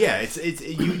 please. Yeah, it's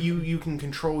you can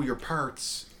control your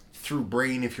parts through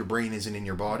brain if your brain isn't in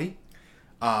your body.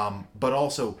 But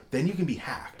also, then you can be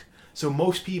hacked. So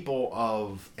most people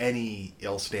of any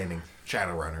ill-standing,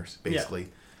 Shadowrunners, basically,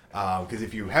 because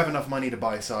if you have enough money to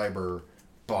buy cyber,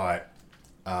 but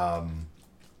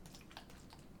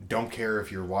don't care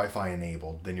if you're Wi-Fi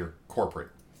enabled, then you're corporate,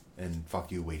 and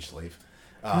fuck you, wage slave.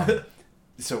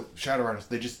 So Shadowrunners,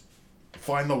 they just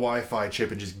find the Wi-Fi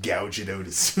chip and just gouge it out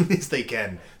as soon as they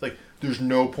can. There's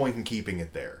no point in keeping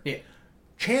it there. Yeah.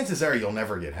 Chances are you'll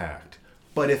never get hacked.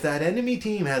 But if that enemy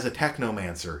team has a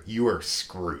Technomancer, you are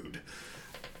screwed.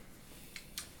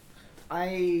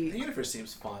 The universe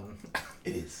seems fun.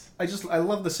 It is. I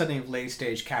love the setting of late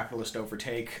stage capitalist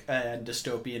overtake and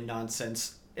dystopian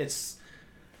nonsense. It's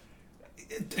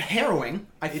harrowing.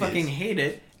 I fucking hate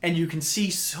it. And you can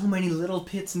see so many little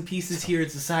bits and pieces here in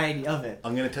society of it.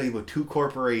 I'm going to tell you about 2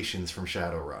 corporations from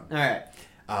Shadowrun. Alright.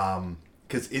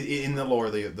 because in the lore,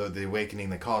 the awakening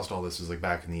that caused all this was like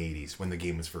back in the 80s when the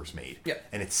game was first made. Yeah.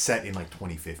 And it's set in like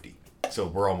 2050. So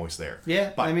we're almost there.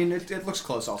 Yeah, But, I mean, it looks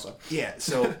close also. yeah,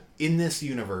 so in this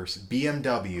universe,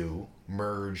 BMW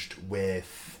merged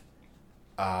with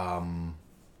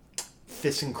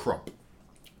ThyssenKrupp,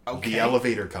 Okay. the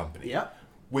elevator company. Yeah.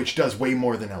 Which does way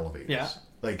more than elevators. Yeah.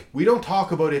 Like, we don't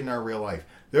talk about it in our real life.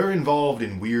 They're involved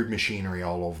in weird machinery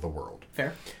all over the world.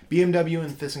 Fair. BMW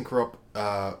and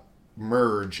ThyssenKrupp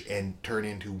merge and turn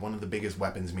into one of the biggest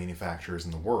weapons manufacturers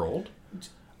in the world.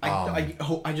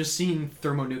 I just seen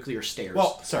thermonuclear stairs.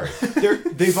 Well, sorry.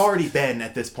 They've already been,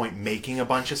 at this point, making a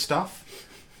bunch of stuff.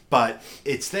 But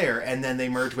it's there, and then they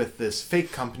merge with this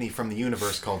fake company from the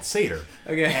universe called Sator.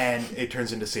 Okay. And it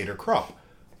turns into Sator Krupp.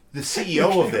 The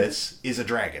CEO of this is a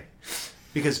dragon.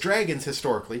 Because dragons,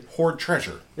 historically, hoard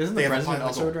treasure. Isn't They the have a president pile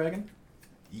of also a gold. dragon?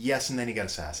 Yes, and then he got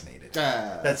assassinated.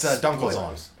 That's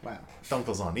Dunkelzahn. Wow.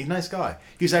 Dunkelzahn. He's a nice guy.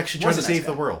 He's actually trying to Was a nice save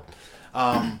the guy.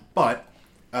 world. But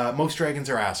most dragons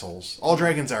are assholes. All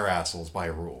dragons are assholes by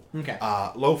a rule. Okay.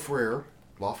 Lofweir,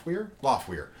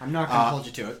 I'm not going to hold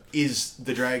you to it. is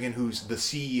the dragon who's the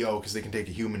CEO, because they can take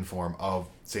a human form, of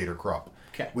Sator Krupp,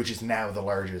 Okay. which is now the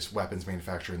largest weapons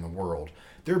manufacturer in the world.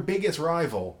 Their biggest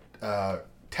rival,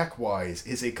 tech-wise,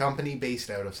 is a company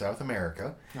based out of South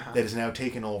America that has now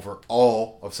taken over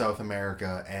all of South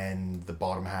America and the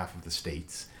bottom half of the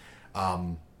States,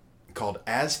 called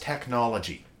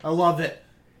Aztechnology. I love it.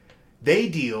 They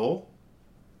deal,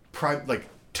 like,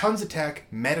 tons of tech,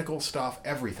 medical stuff,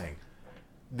 everything.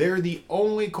 They're the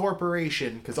only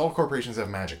corporation, because all corporations have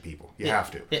magic people. You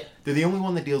have to. Yeah. They're the only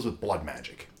one that deals with blood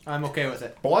magic. I'm okay with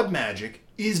it. Blood magic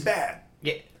is bad.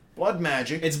 Yeah. Blood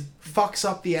magic fucks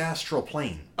up the astral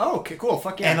plane Oh, okay, cool.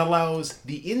 Fuck yeah. and allows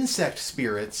the insect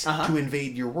spirits to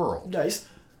invade your world. Nice.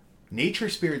 Nature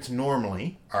spirits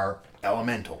normally are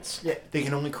elementals. Yeah. They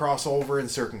can only cross over in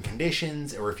certain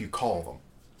conditions or if you call them.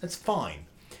 That's fine.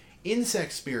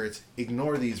 Insect spirits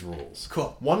ignore these rules.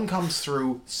 Cool. One comes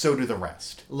through, so do the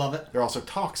rest. Love it. They're also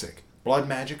toxic. Blood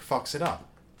magic fucks it up.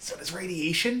 So does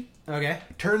radiation. Okay.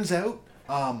 Turns out,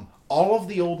 all of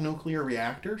the old nuclear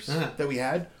reactors that we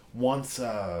had, once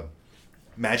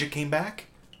magic came back,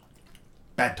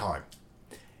 bad time.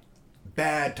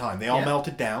 Bad time. They all Yeah.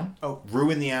 melted down, Oh.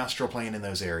 ruined the astral plane in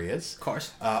those areas. Of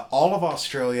course. All of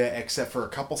Australia, except for a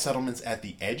couple settlements at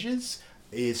the edges,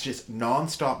 is just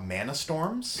non-stop mana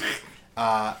storms.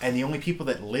 And the only people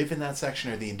that live in that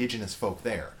section are the indigenous folk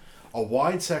there. A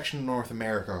wide section of North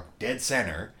America, dead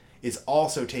center, is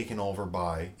also taken over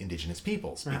by indigenous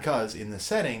peoples. Because in the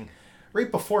setting, right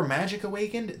before magic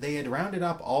awakened, they had rounded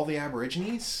up all the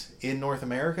aborigines in North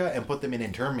America and put them in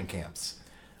internment camps.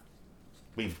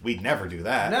 We'd never do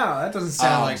that. No, that doesn't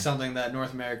sound like something that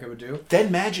North America would do.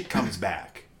 Then magic comes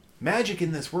back. Magic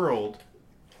in this world,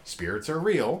 spirits are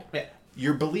real. Yeah.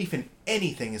 Your belief in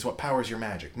anything is what powers your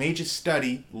magic. Mages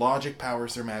study, logic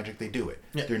powers their magic, they do it.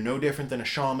 Yeah. They're no different than a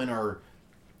shaman or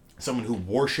someone who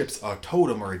worships a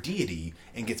totem or a deity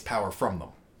and gets power from them.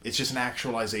 It's just an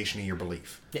actualization of your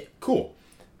belief. Yeah. Cool.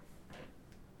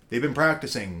 They've been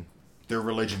practicing their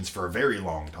religions for a very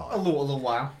long time. A little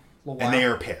while. And they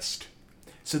are pissed.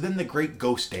 So then the great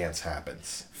ghost dance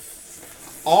happens.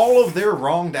 All of their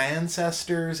wronged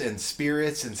ancestors and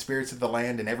spirits of the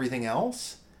land and everything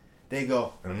else, they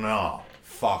go, no,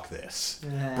 fuck this.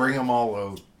 Yeah. Bring them all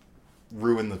out.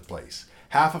 Ruin the place.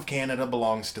 Half of Canada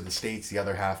belongs to the States. The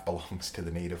other half belongs to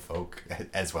the native folk,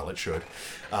 as well it should.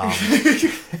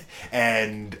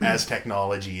 And as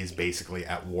technology is basically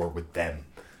at war with them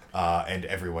and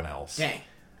everyone else. Dang.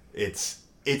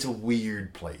 It's a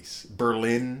weird place.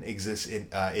 Berlin exists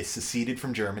is seceded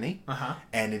from Germany,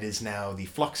 and it is now the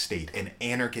Flux State, an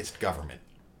anarchist government.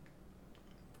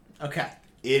 Okay.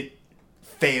 It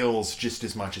fails just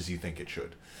as much as you think it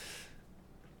should.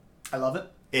 I love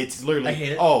it. It's literally, I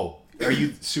hate it. oh, are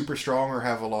you super strong or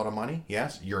have a lot of money?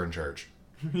 Yes, you're in charge.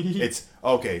 It's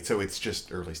okay, so it's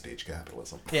just early stage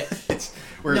capitalism. Yeah. It's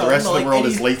where No, the rest no, of the like world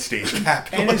any- is late stage Any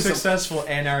capitalism. successful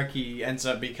anarchy ends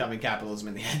up becoming capitalism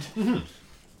in the end.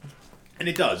 And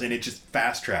it does, and it just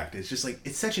fast tracked. It's just like,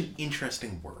 it's such an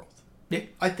interesting world. Yeah.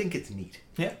 I think it's neat.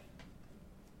 Yeah.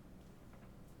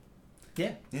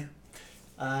 Yeah. Yeah.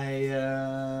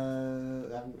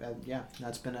 Yeah,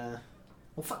 that's been a...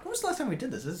 Well, fuck, when was the last time we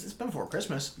did this? It's been before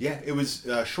Christmas. Yeah, it was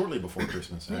shortly before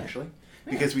Christmas, Yeah. actually.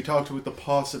 Because we talked with the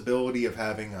possibility of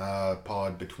having a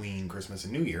pod between Christmas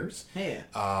and New Year's. Yeah.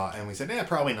 And we said,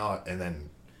 probably not. And then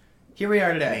Here we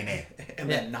are today. And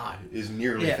Yeah. then not. is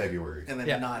nearly Yeah. February. And then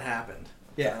Yeah. not happened.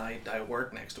 Yeah. And I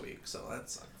work next week, so that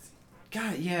sucks.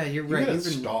 God, yeah, you're You right. gotta You've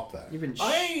been, stop that. You've been...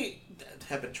 I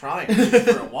have been trying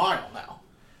for a while now.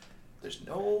 There's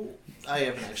no... I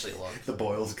haven't actually looked. The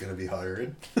boil's gonna be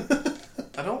hired.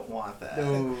 I don't want that.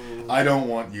 No. I don't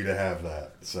want you to have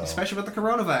that. So Especially with the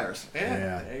coronavirus.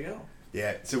 Yeah, there you go.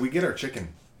 yeah, so we get our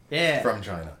chicken Yeah. from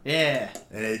China. Yeah.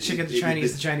 And it, Chicken the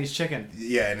Chinese chicken.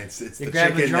 Yeah, and it's You the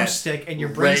grab a chicken drumstick that and your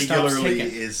brain stops regularly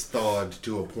ticking. is thawed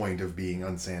to a point of being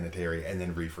unsanitary and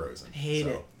then refrozen. Hate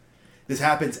it. This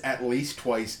happens at least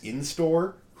twice in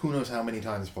store. Who knows how many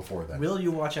times before then? Will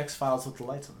you watch X-Files with the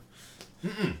lights on?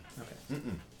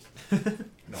 Okay.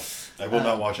 No, I will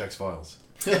not watch X-Files.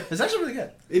 It's actually really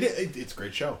good. It's a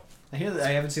great show. I hear that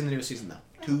I haven't seen the newest season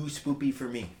though. Too spoopy for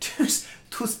me. Too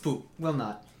spook. Will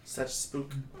not. Such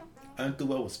spook. I don't do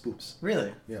well with spoops.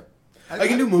 Really? Yeah, I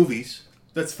can do movies.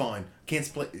 That's fine.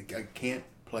 I can't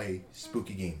play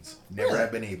spooky games. Never Really?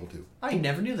 have been able to. I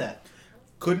never knew that.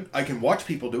 I can watch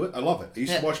people do it. I love it. I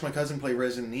used Yeah. to watch my cousin play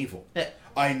Resident Evil. Yeah.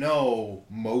 I know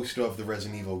most of the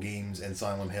Resident Evil games and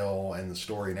Silent Hill and the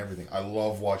story and everything. I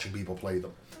love watching people play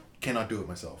them. Cannot do it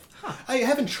myself. Huh. I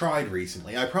haven't tried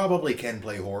recently. I probably can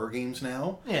play horror games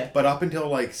now. Yeah. But up until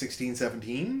like 16,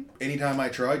 17, anytime I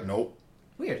tried, nope.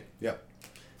 Weird. Yep.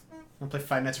 Want to play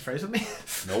Five Nights at Freddy's with me?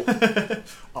 Nope.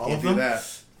 All Can't of do them? that.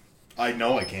 I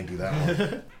know I can't do that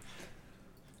one.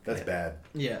 That's Yeah. bad.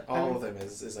 Yeah. All of them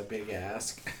is a big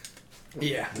ask.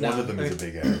 Yeah. One of them is a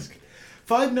big ask.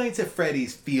 Five Nights at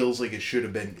Freddy's feels like it should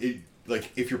have been.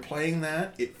 Like, if you're playing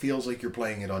that, it feels like you're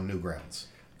playing it on Newgrounds.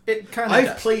 It kind of I've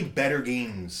does. played better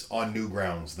games on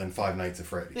Newgrounds than Five Nights at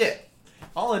Freddy's. Yeah.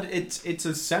 It's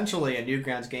essentially a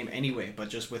Newgrounds game anyway, but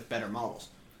just with better models.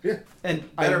 Yeah.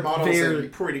 And Better I models very-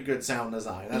 and pretty good sound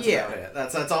design. That's Yeah. about it.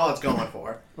 That's all it's going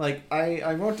for. Like,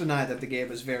 I won't deny that the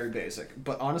game is very basic,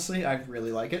 but honestly, I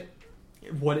really like it.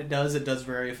 What it does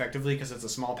very effectively because it's a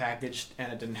small package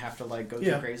and it didn't have to, like, go too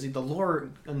Yeah. crazy. The lore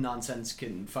nonsense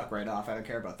can fuck right off. I don't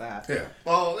care about that. Yeah.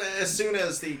 Well, as soon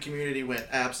as the community went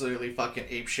absolutely fucking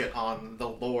apeshit on the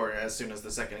lore, as soon as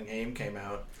the second game came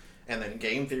out, and then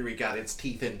Game Theory got its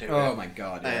teeth into it. Oh my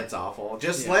god, yeah. It's awful.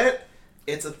 Just Yeah. let it.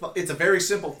 It's a very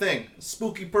simple thing.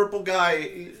 Spooky purple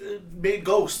guy made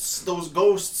ghosts. Those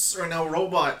ghosts are now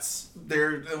robots. They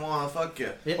want to fuck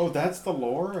you. Yeah. Oh, that's the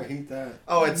lore? I hate that.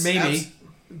 Oh, it's Maybe.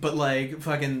 But, like,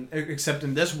 fucking, except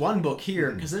in this one book here,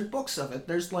 Hmm. because there's books of it.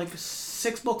 There's, like,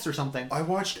 6 books or something. I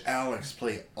watched Alex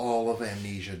play all of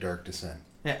Amnesia Dark Descent.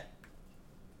 Yeah.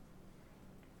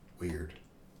 Weird.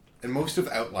 And most of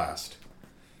Outlast.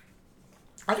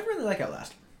 I didn't really like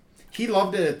Outlast. He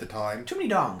loved it at the time. Too many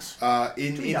dongs.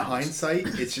 In Too young. hindsight,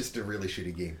 it's just a really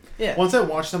shitty game. Yeah. Once I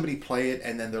watch somebody play it,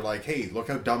 and then they're like, "Hey, look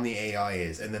how dumb the AI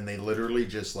is," and then they literally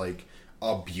just like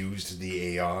abused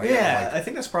the AI. Yeah, I'm like, I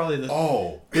think that's probably the...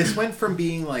 oh, this went from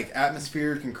being like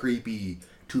atmospheric and creepy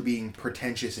to being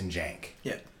pretentious and jank.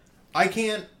 Yeah. I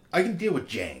can deal with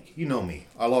jank. You know me.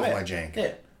 I love Yeah. my jank.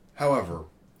 Yeah. However,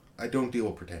 I don't deal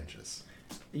with pretentious.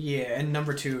 Yeah, and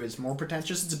number 2 is more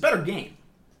pretentious. It's a better game.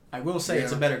 I will say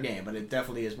it's a Yeah. better game, but it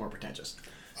definitely is more pretentious.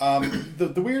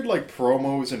 The weird like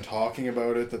promos and talking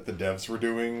about it that the devs were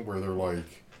doing, where they're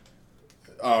like,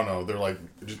 I don't know, they're like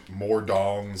just more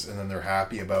dongs, and then they're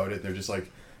happy about it. They're just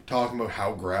like talking about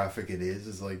how graphic it is.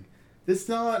 It's like, that's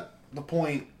not the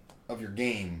point of your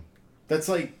game. That's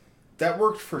like, that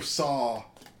worked for Saw,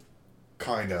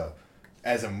 kinda,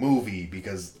 as a movie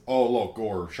because look,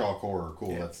 gore, shock horror,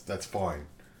 cool, Yeah. that's fine.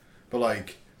 But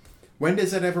like, when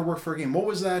does that ever work for a game? What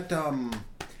was that?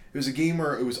 It was a game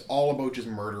where it was all about just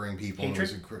murdering people. Hatred?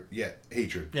 And it was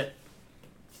hatred. Yeah.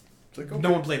 It's like, okay.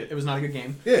 No one played it. It was not a good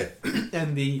game. Yeah.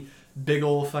 And the big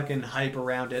old fucking hype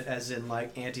around it, as in,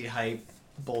 like, anti-hype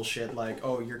bullshit, like,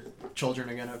 oh, your children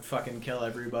are gonna fucking kill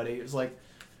everybody. It was like,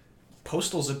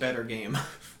 Postal's a better game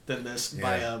than this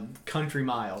by Yeah. a country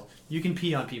mile. You can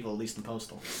pee on people, at least in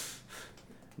Postal.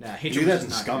 Nah, You Hatred do was that just in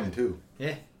not Scum good. too.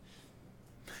 Yeah.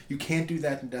 You can't do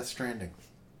that in Death Stranding.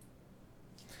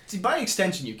 See, by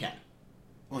extension, you can.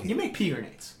 Well, You make pea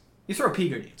grenades. You throw pea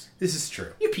grenades. this is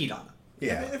true. You peed on them.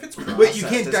 Yeah. If it's But you processed,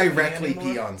 can't does it pee directly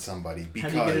anymore? pee on somebody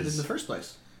because How do you get it in the first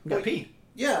place? You got Well, pee.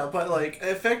 Yeah, but like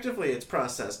effectively, it's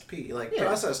processed pea. Like Yeah.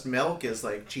 processed milk is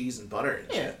like cheese and butter and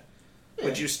Yeah. shit. Yeah.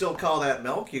 Would you still call that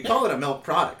milk? You call it a milk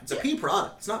product. It's a pea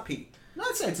product. It's not pea. No,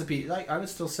 I'd say it's a pea. Like, I would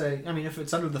still say, I mean, if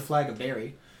it's under the flag of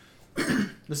dairy,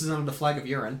 this is under the flag of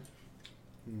urine.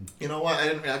 You know what? I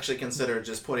didn't actually consider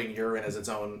just putting urine as its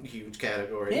own huge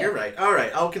category. Yeah. You're right. All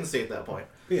right, I'll concede that point.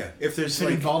 yeah. If there's If it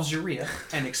like involves urea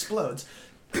and explodes.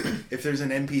 if there's an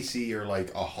NPC or like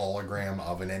a hologram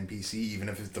of an NPC, even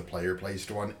if it's the player placed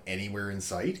one anywhere in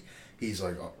sight, he's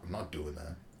like, oh, I'm not doing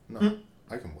that. No,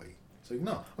 I can wait. It's like,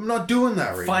 no, I'm not doing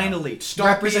that right now. Finally, Stop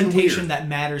being representation weird. that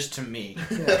matters to me.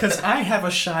 Because I have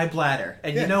a shy bladder.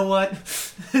 And Yeah. you know what?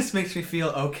 This makes me feel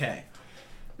okay.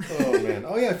 Oh man!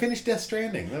 Oh yeah, I finished Death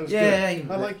Stranding. That was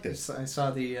good. I liked it. I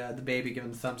saw the baby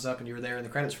giving the thumbs up, and you were there in the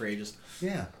credits for ages.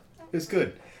 Yeah, it was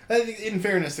good. I think, in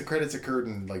fairness, the credits occurred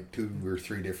in like 2 or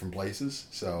 3 different places,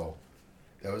 so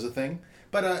that was a thing.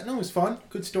 But no, it was fun.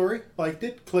 Good story. Liked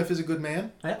it. Cliff is a good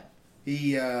man. Yeah.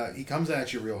 He comes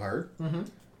at you real hard.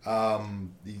 Mm-hmm.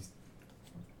 He's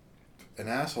an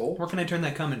asshole. What can I turn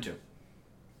that cum into?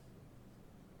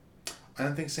 I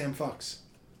don't think Sam fucks.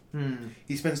 Hmm.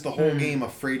 He spends the whole game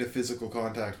afraid of physical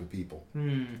contact with people.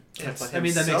 Hmm. Yeah, but I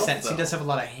mean, that makes himself, sense. He though. does have a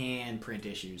lot of handprint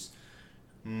issues.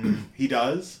 He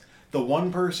does. The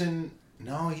one person,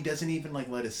 no, he doesn't even like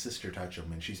let his sister touch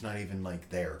him, and she's not even like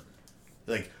there.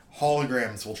 Like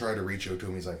holograms will try to reach out to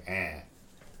him. He's like, and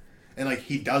like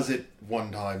he does it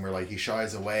one time where like he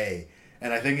shies away,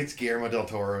 and I think it's Guillermo del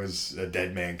Toro's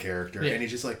Dead Man character, and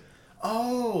he's just like,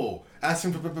 oh,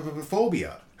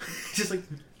 astrophobia. Just like,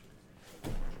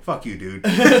 fuck you, dude.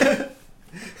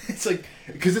 It's like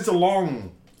because it's a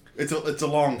long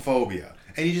phobia,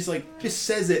 and he just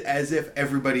says it as if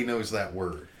everybody knows that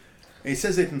word. And he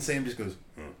says it, and Sam just goes,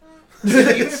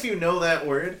 Even if you know that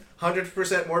word,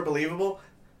 100% more believable.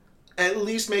 At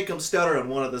least make him stutter on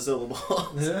one of the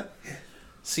syllables.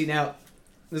 See, now,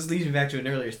 this leads me back to an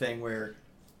earlier thing where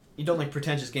you don't like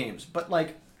pretentious games, but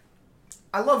like,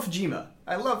 I love Kojima.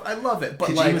 I love it, but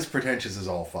Kojima's like, pretentious as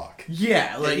all fuck.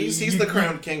 yeah, like he's the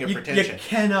crowned king of pretension. You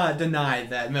cannot deny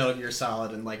that Metal Gear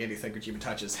Solid and like anything Kojima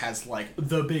touches has like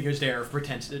the biggest air of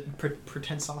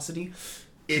pretentiosity.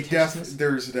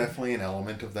 There's definitely an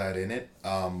element of that in it.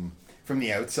 From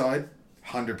the outside,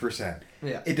 100%.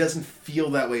 Yeah. It doesn't feel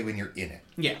that way when you're in it.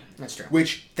 Yeah, that's true.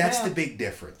 That's the big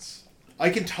difference. I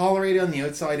can tolerate it on the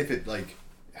outside if it like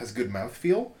has good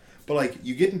mouthfeel, but like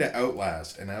you get into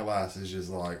Outlast, and Outlast is just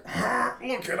like,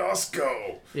 look at us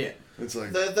go. Yeah. It's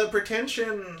like The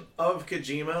pretension of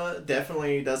Kojima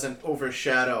definitely doesn't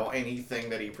overshadow anything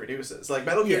that he produces. Like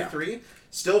Metal Gear 3,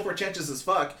 still pretentious as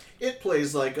fuck. It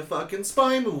plays like a fucking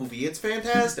spy movie. It's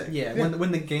fantastic. Yeah,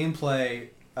 when the gameplay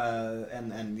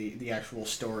and the actual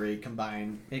story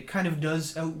combine, it kind of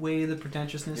does outweigh the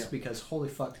pretentiousness because holy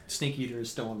fuck, Snake Eater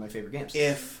is still one of my favorite games.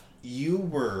 if you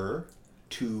were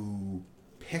to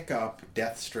pick up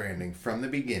Death Stranding from the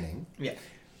beginning,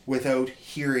 without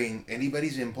hearing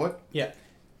anybody's input,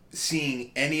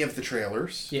 seeing any of the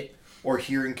trailers, or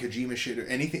hearing Kojima shit or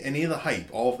anything, any of the hype,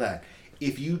 all of that,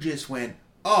 if you just went,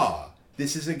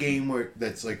 this is a game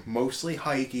that's like mostly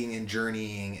hiking and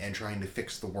journeying and trying to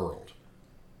fix the world.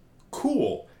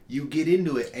 Cool. You get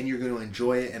into it and you're going to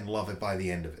enjoy it and love it by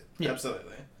the end of it. Yeah.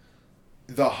 Absolutely.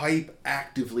 The hype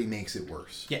actively makes it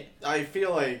worse. Yeah. I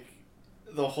feel like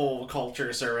the whole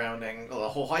culture surrounding, the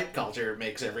whole hype culture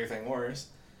makes everything worse.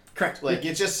 Correct. Like,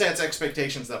 it just sets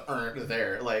expectations that aren't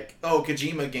there. Like,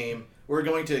 Kojima game, we're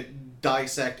going to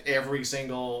dissect every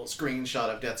single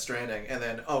screenshot of Death Stranding, and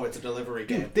then, it's a delivery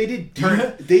game. They did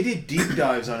deep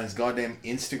dives on his goddamn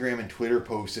Instagram and Twitter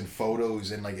posts and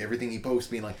photos and like everything he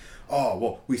posts, being like,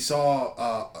 we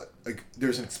saw like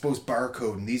there's an exposed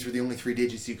barcode and these were the only 3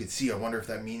 digits you could see. I wonder if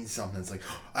that means something. It's like,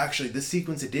 actually, this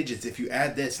sequence of digits, if you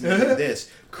add this and do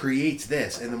this, creates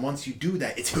this, and then once you do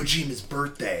that, it's Kojima's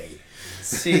birthday.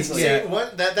 See,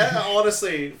 what that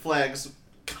honestly flags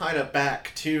kind of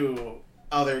back to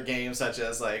other games such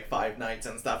as like Five Nights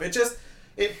and stuff.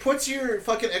 It puts your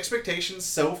fucking expectations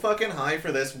so fucking high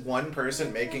for this one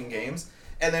person making games,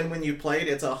 and then when you play it,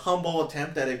 it's a humble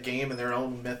attempt at a game in their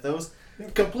own mythos,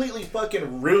 completely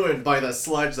fucking ruined by the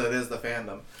sludge that is the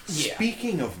fandom. Yeah.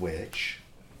 Speaking of which,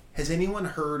 has anyone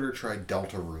heard or tried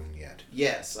Deltarune yet?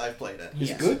 Yes, I've played it.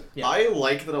 Is it good? Yeah. I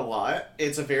liked it a lot.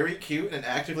 It's very cute and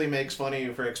actively makes fun of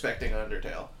you for expecting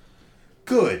Undertale.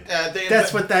 Good.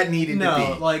 That's what that needed to be.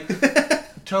 No, like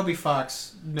Toby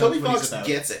Fox knows Toby what Fox he's about.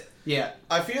 gets it. Yeah.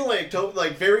 I feel like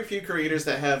very few creators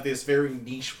that have this very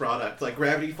niche product, like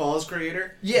Gravity Falls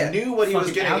creator, knew what he was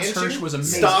Fucking getting Alex into, Hirsch was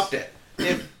amazing. stopped it.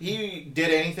 If he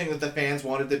did anything that the fans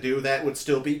wanted to do, that would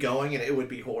still be going, and it would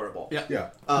be horrible.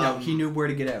 Yeah. No, he knew where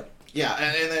to get out. Yeah,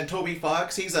 and then Toby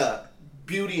Fox, he's a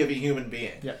beauty of a human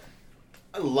being. Yeah.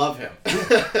 I love him.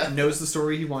 Knows the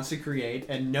story he wants to create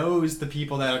and knows the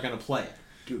people that are going to play it.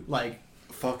 Dude, like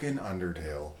fucking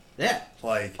Undertale. Yeah.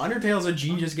 Like, Undertale's a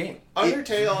genius game.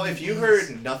 Undertale, if you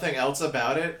heard nothing else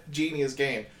about it, genius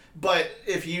game. But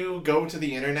if you go to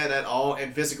the internet at all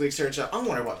and physically search up, I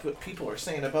wonder what people are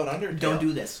saying about Undertale. Don't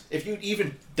do this. If you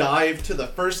even dive to the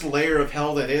first layer of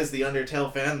hell that is the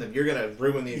Undertale fandom, you're gonna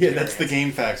ruin the experience. yeah, that's the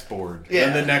Game Facts board. Yeah.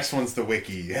 And the next one's the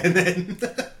wiki. And then...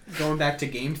 Going back to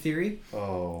game theory.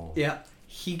 Oh. Yeah.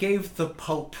 He gave the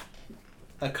Pope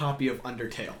a copy of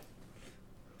Undertale.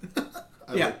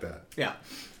 I like that. Yeah.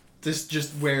 This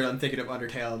just where I'm thinking of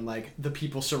Undertale and like the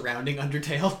people surrounding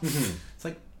Undertale. Mm-hmm. It's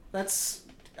like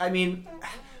I mean,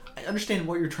 I understand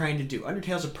what you're trying to do.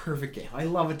 Undertale's a perfect game. I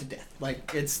love it to death.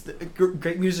 Like it's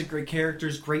great music, great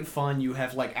characters, great fun. You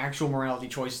have like actual morality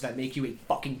choices that make you a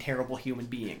fucking terrible human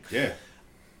being. Yeah.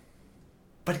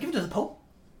 But give it to the Pope.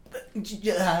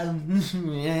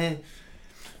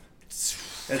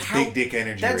 That's big dick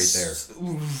energy right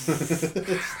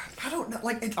there. I don't know.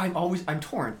 Like I'm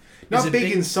torn. Not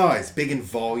big in size, big in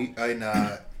volume, in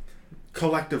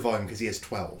collective volume, because he has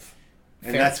 12,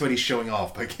 and Fair. that's what he's showing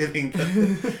off by giving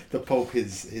the Pope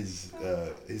his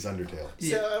Undertale.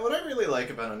 So what I really like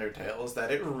about Undertale is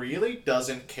that it really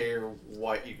doesn't care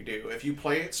what you do. If you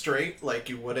play it straight, like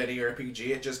you would any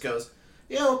RPG, it just goes,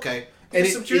 yeah, okay. And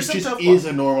it just is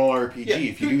a normal RPG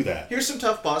if you do that. Here's some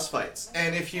tough boss fights.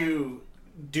 And if you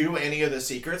do any of the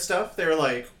secret stuff, they're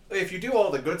like, if you do all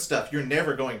the good stuff, you're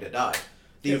never going to die.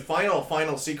 The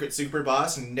final secret super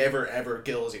boss never ever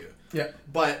kills you. Yeah.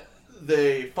 But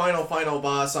the final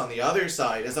boss on the other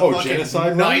side is a fucking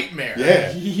genocide nightmare.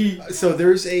 Yeah. So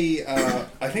there's a,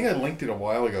 I think I linked it a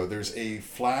while ago. There's a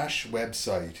Flash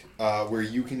website where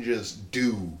you can just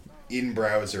do in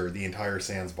browser the entire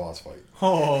Sans boss fight.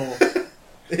 Oh.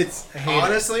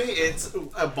 Honestly, it's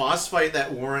a boss fight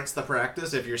that warrants the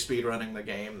practice if you're speedrunning the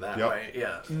game that way.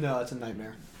 Yeah. No, it's a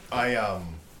nightmare.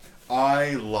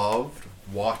 I loved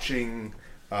watching.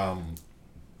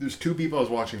 There's two people I was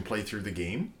watching play through the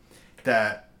game.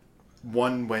 That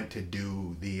one went to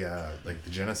do the the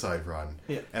genocide run,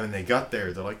 and when they got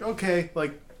there, they're like, okay,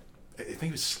 like I think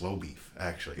it was slow beef.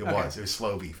 Actually, it was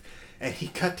slow beef, and he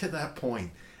got to that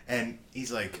point, and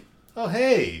he's like, oh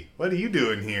hey, what are you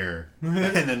doing here?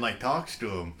 And then like talks to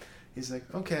him. He's like,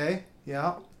 okay,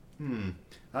 yeah,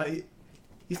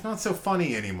 he's not so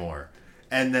funny anymore.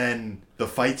 And then the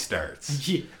fight starts,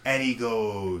 and he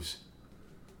goes,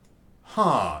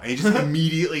 huh, and he just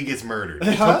immediately gets murdered.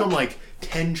 It took him like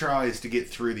 10 tries to get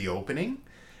through the opening,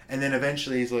 and then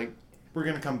eventually he's like, we're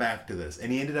gonna come back to this.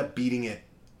 And he ended up beating it.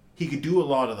 He could do a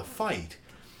lot of the fight,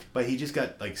 but he just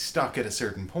got like stuck at a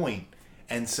certain point.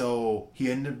 And so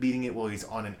he ended up beating it while he's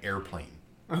on an airplane.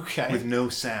 Okay. With no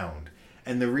sound.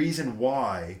 And the reason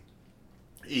why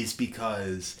is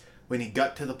because when he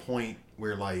got to the point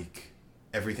where like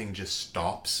everything just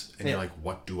stops and you're like,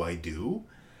 what do I do?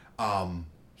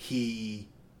 He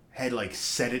had like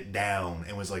set it down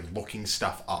and was like looking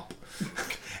stuff up.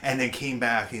 And then came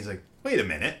back and he's like, wait a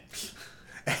minute.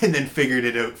 And then figured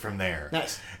it out from there.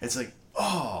 Nice. It's like,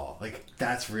 oh, like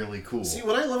that's really cool. See,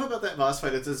 what I love about that boss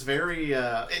fight is it's very,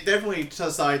 it definitely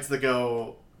decides to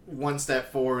go one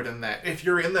step forward in that if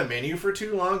you're in the menu for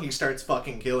too long, he starts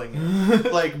fucking killing you.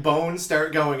 Like, bones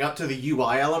start going up to the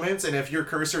UI elements, and if your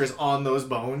cursor is on those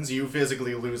bones, you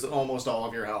physically lose almost all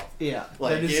of your health. Yeah.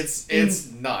 Like,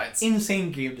 it's nuts.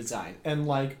 Insane game design. And,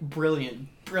 like, brilliant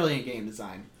game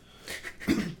design.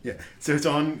 Yeah. So it's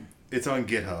on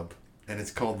GitHub. And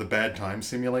it's called the Bad Time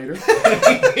Simulator. So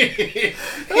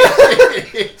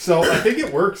I think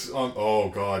it works on... Oh,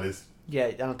 God. Yeah,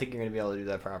 I don't think you're going to be able to do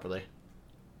that properly.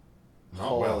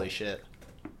 Holy shit.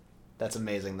 That's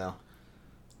amazing, though.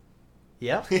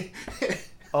 Yep.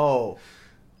 Oh,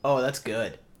 that's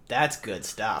good. That's good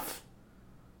stuff.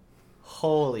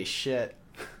 Holy shit.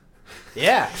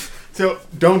 Yeah. So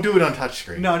don't do it on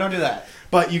touchscreen. No, don't do that.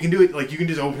 But you can do it, like, you can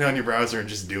just open it on your browser and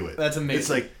just do it. That's amazing. It's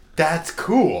like, that's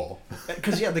cool.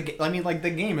 Because, yeah, the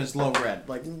game is low-red.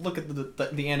 Like, look at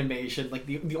the animation. Like,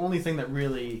 the only thing that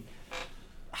really...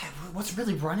 What's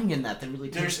really running in that really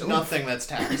takes There's nothing that's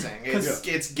taxing.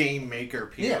 It's game maker,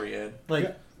 period. Yeah.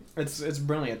 Like, it's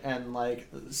brilliant. And, like...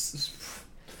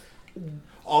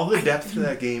 All the depth to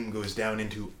that game goes down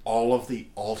into all of the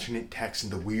alternate text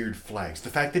and the weird flags. The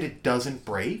fact that it doesn't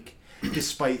break,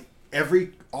 despite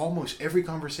almost every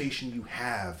conversation you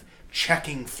have,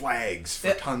 checking flags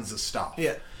for tons of stuff.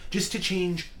 Yeah. Just to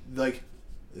change, like,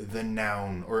 the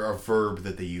noun or a verb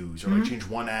that they use, or like change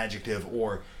one adjective,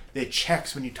 or it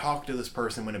checks when you talk to this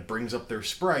person when it brings up their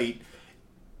sprite.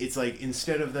 It's like,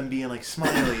 instead of them being like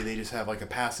smiley, they just have like a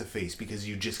passive face because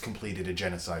you just completed a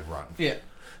genocide run. Yeah.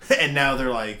 And now they're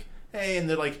like, hey, and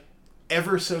they're like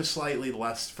ever so slightly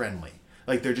less friendly.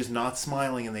 Like, they're just not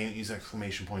smiling and they don't use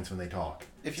exclamation points when they talk.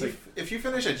 If you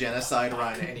finish a genocide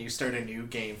run and you start a new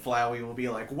game, Flowey will be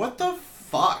like, what the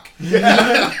fuck?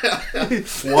 Yeah.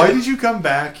 Why did you come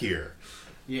back here?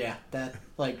 Yeah, that,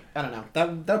 like, I don't know.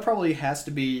 That probably has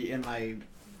to be in my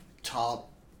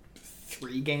top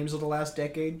 3 games of the last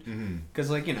decade. Because,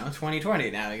 like,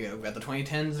 2020 now, we've got the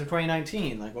 2010s or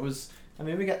 2019. Like, what was... I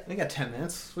mean, we got 10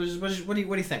 minutes. What do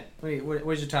you think?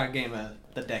 What is your top game of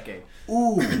the decade?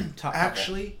 Ooh, Top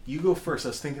actually, you go first. I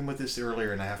was thinking about this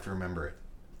earlier, and I have to remember it.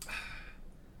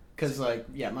 Because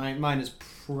mine is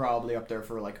probably up there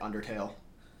for like Undertale.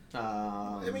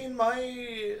 I mean,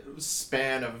 my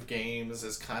span of games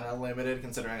is kind of limited,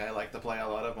 considering I like to play a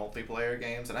lot of multiplayer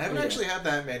games, and I haven't actually had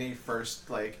that many first,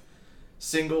 like,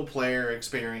 single-player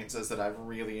experiences that I've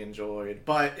really enjoyed.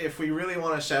 But if we really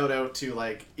want to shout out to,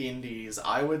 like, indies,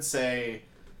 I would say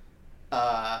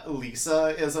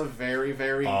Lisa is a very,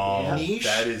 very niche.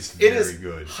 That is very it is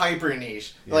good. Hyper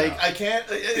niche. Yeah. Like, I can't...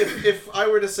 If I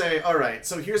were to say, alright,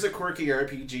 so here's a quirky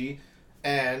RPG...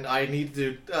 And I need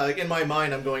to, in my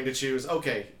mind, I'm going to choose,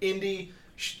 okay, indie,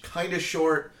 kind of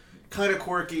short, kind of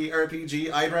quirky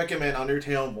RPG. I'd recommend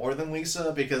Undertale more than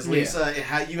Lisa, because Lisa,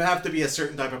 you have to be a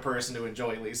certain type of person to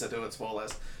enjoy Lisa to its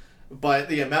fullest. But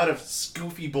the amount of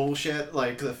goofy bullshit,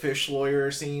 like the fish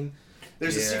lawyer scene,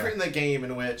 there's a secret in the game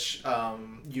in which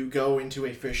you go into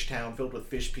a fish town filled with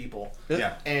fish people.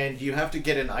 Yeah. And you have to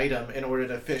get an item in order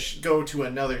to go to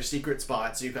another secret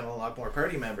spot so you can unlock more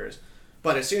party members.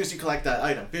 But as soon as you collect that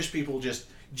item, fish people just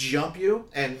jump you,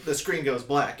 and the screen goes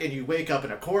black, and you wake up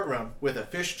in a courtroom with a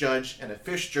fish judge and a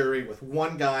fish jury with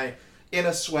one guy in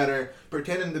a sweater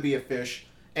pretending to be a fish,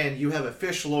 and you have a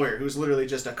fish lawyer who's literally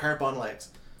just a carp on legs.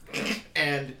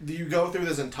 And you go through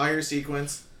this entire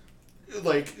sequence,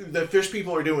 like, the fish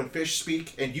people are doing fish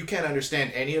speak, and you can't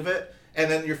understand any of it, and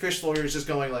then your fish lawyer is just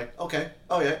going like, okay,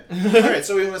 oh yeah, alright,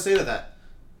 so we want to say to that.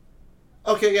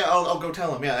 Okay, yeah, I'll go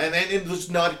tell him, yeah. And then it's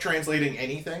just not translating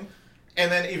anything.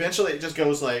 And then eventually it just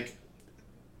goes, like,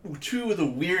 to the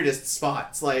weirdest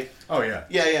spots. Like, oh, yeah.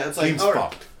 Yeah, it's like, Game's all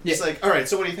right. fucked. It's like, alright,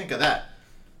 so what do you think of that?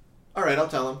 Alright, I'll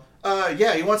tell him.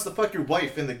 Yeah, he wants to fuck your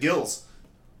wife in the gills.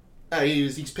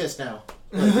 He's pissed now.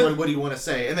 Like, what do you want to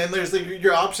say? And then there's, like,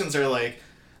 your options are like,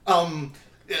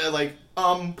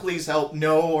 please help,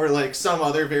 no, or like some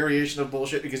other variation of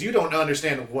bullshit because you don't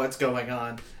understand what's going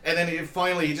on. And then he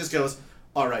just goes,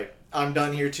 alright, I'm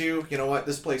done here too. You know what?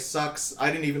 This place sucks.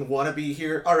 I didn't even want to be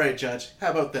here. Alright, Judge,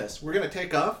 how about this? We're gonna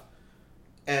take off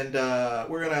and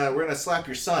we're gonna slap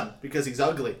your son because he's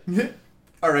ugly.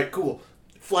 Alright, cool.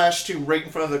 Flash to right in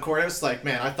front of the courthouse, like,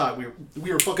 man, I thought we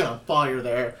were fucking on fire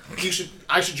there.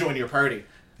 I should join your party.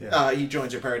 Yeah. He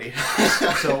joins your party.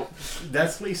 So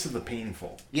that's Lisa the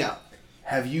Painful. Yeah.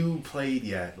 Have you played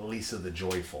yet Lisa the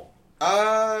Joyful?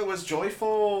 Was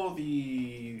Joyful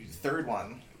the third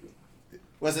one?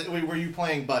 Was it? Were you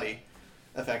playing Buddy,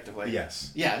 effectively?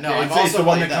 Yes. Yeah. No, I've also the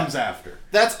one that comes after.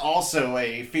 That's also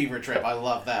a fever trip. I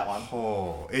love that one.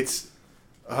 Oh,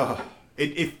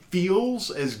 it feels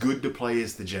as good to play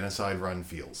as the Genocide Run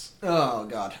feels. Oh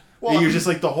God. Well, you're just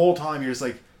like the whole time. You're just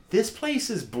like, this place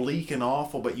is bleak and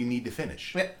awful, but you need to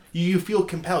finish. Yeah. You feel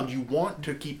compelled. You want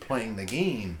to keep playing the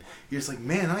game. You're just like,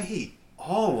 man, I hate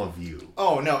all of you.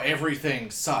 Oh, no, everything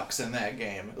sucks in that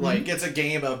game. Mm-hmm. Like, it's a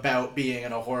game about being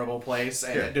in a horrible place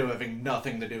and having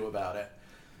nothing to do about it.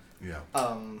 Yeah.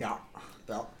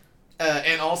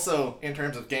 And also, in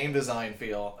terms of game design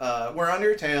feel, where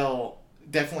Undertale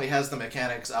definitely has the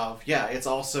mechanics of, it's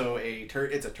also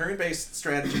it's a turn-based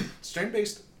strategy,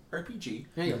 turn-based RPG,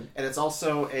 and it's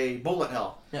also a bullet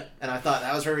hell. Yeah. And I thought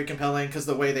that was very compelling because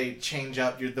the way they change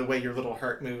up the way your little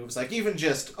heart moves, like even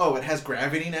just it has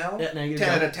gravity now. Yeah, now 10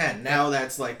 out of 10. Now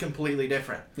that's like completely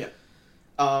different. Yeah.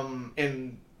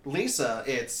 In Lisa,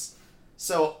 it's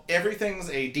so everything's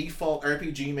a default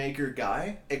RPG Maker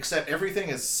guy, except everything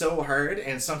is so hard,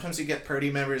 and sometimes you get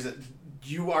party members that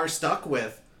you are stuck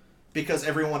with because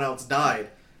everyone else died.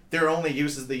 Their only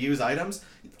use is they use items.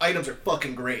 Items are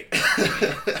fucking great.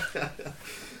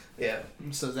 Yeah.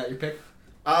 So is that your pick?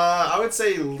 I would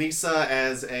say Lisa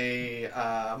as a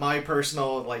my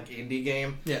personal like indie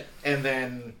game. Yeah. And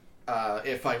then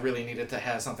if I really needed to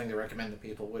have something to recommend to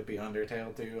people, would be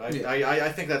Undertale too.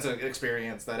 I think that's an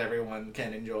experience that everyone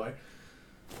can enjoy.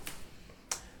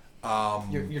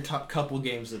 Your top couple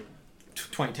games of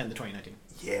 2010 to 2019.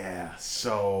 Yeah.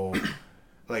 So,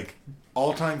 like,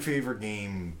 all-time favorite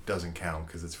game doesn't count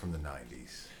because it's from the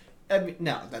 90s. I mean,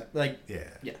 no, that like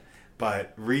yeah.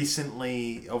 But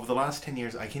recently, over the last 10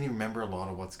 years, I can't even remember a lot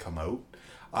of what's come out.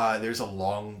 There's a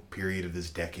long period of this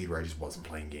decade where I just wasn't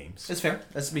playing games. That's fair.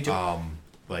 That's me too.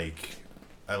 Like,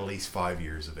 at least 5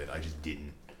 years of it, I just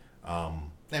didn't. I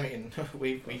mean,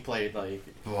 we played like.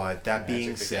 But that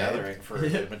being said, Gathering for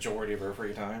the majority of our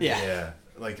free time. Yeah.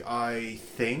 Like, I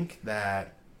think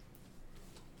that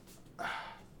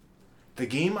the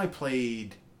game I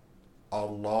played a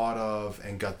lot of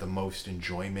and got the most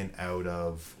enjoyment out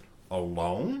of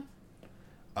alone,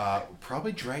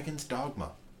 probably Dragon's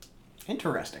Dogma.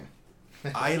 Interesting.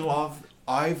 I love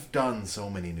I've done so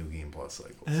many New Game Plus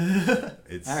cycles.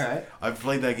 It's All right. I've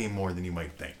played that game more than you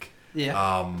might think.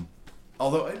 Yeah.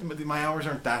 Although my hours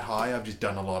aren't that high, I've just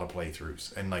done a lot of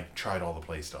playthroughs and like tried all the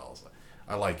play styles.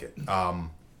 I like it.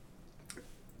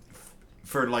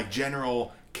 For like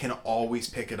general, can always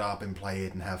pick it up and play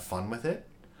it and have fun with it.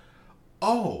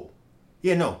 Oh,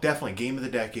 yeah, no, definitely game of the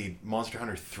decade, Monster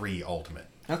Hunter 3 Ultimate.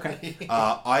 Okay.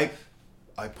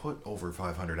 I put over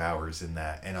 500 hours in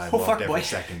that, and I Oh, loved fuck, every boy.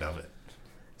 second of it.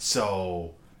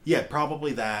 So yeah,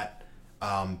 probably that.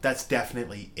 That's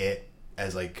definitely it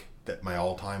as like my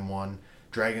all-time one.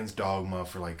 Dragon's Dogma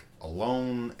for like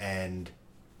alone and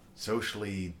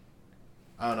socially.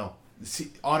 I don't know.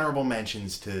 Honorable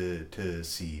mentions to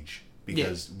Siege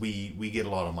because we get a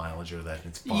lot of mileage out of that. And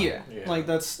it's fun. Yeah. Like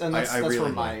that's I that's really where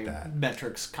like my that.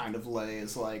 metrics kind of lay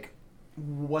is like,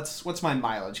 what's my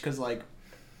mileage? Because like,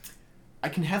 I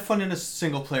can have fun in a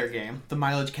single player game. The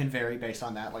mileage can vary based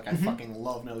on that. Like I fucking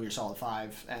love Metal Gear Solid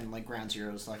 5 and like Ground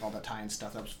Zeroes, like all that tie-in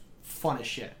stuff. That was fun as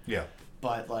shit. Yeah.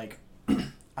 But like,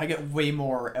 I get way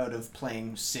more out of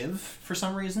playing Civ for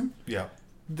some reason Yeah.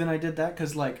 than I did that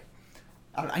because like.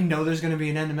 I know there's going to be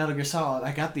an end to Metal Gear Solid.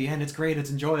 I got the end. It's great. It's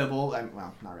enjoyable.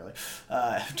 Well, not really.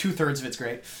 2/3 of it's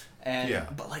great. And Yeah.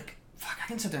 But like, fuck, I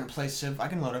can sit there and play Civ. I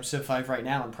can load up Civ 5 right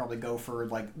now and probably go for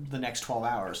like the next 12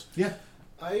 hours. Yeah.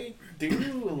 I do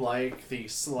like the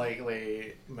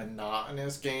slightly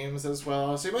monotonous games as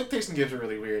well. See, my taste in games are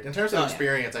really weird. In terms of Oh, yeah.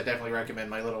 experience, I definitely recommend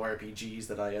my little RPGs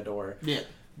that I adore. Yeah.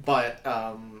 But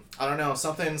I don't know,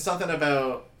 something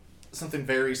about something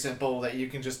very simple that you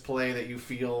can just play that you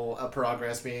feel a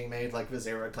progress being made, like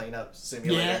Visera Cleanup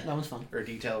Simulator. Yeah, that was fun. Or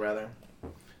Detail, rather.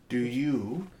 Do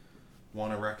you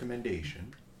want a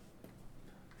recommendation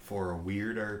for a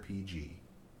weird RPG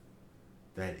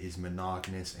that is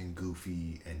monotonous and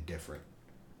goofy and different?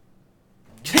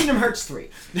 Kingdom Hearts 3.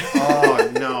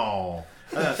 Oh no!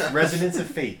 Resonance of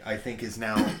Fate, I think, is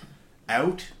now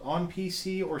out on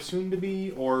PC or soon to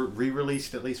be, or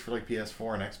re-released at least for like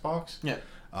PS4 and Xbox. Yeah.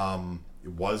 It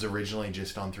was originally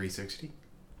just on 360.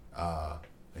 I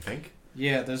think.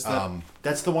 Yeah, there's that.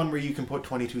 That's the one where you can put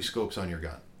 22 scopes on your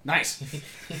gun. Nice.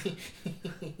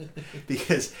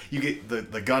 Because you get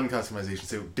the gun customization,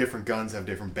 so different guns have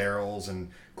different barrels and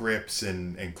grips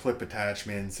and clip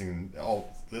attachments and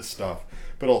all this stuff,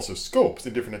 but also scopes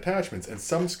and different attachments, and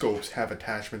some scopes have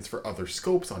attachments for other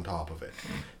scopes on top of it,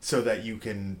 so that you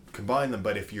can combine them,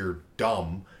 but if you're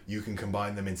dumb, you can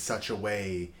combine them in such a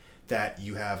way that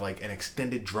you have like an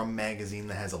extended drum magazine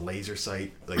that has a laser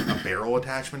sight, like a barrel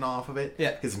attachment off of it.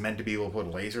 Yeah. It's meant to be able to put a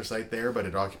laser sight there, but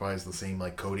it occupies the same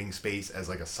like coating space as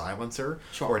like a silencer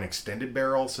Sure. or an extended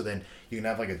barrel. So then you can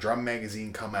have like a drum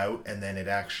magazine come out, and then it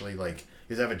actually like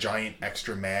you have a giant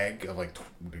extra mag of like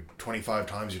 25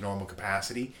 times your normal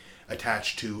capacity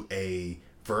attached to a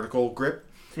vertical grip.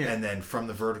 Yeah. And then from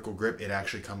the vertical grip, it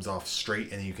actually comes off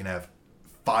straight, and then you can have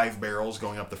 5 barrels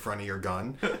going up the front of your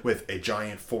gun with a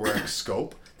giant 4x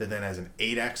scope that then has an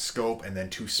 8x scope and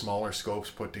then 2 smaller scopes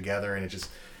put together, and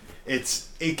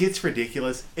it gets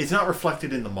ridiculous. It's not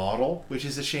reflected in the model, which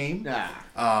is a shame.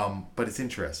 But it's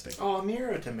interesting. Oh,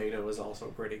 Nier Automata was also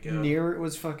pretty good. Nier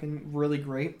was fucking really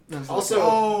great. I was like, Also-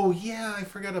 Oh yeah, I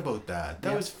forgot about that. That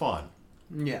Yeah. was fun.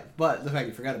 yeah, but the fact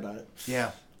you forgot about it.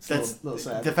 Yeah, It's a little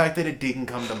sad. the fact that it didn't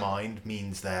come to mind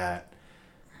means that.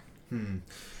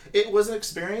 It was an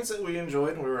experience that we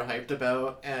enjoyed and we were hyped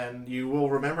about, and you will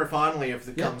remember fondly if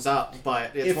it Yeah. comes up,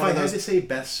 but it's If one I of had those... to say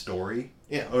best story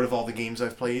Yeah. out of all the games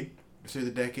I've played through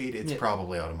the decade, it's Yeah.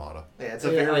 probably Automata. Yeah, it's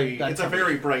a Yeah, very I'd it's a probably-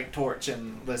 very bright torch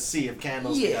in the sea of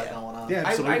candles we got Yeah. going on. Yeah.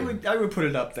 I Absolutely. would put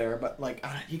it up there, but like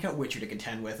you got Witcher to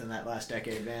contend with in that last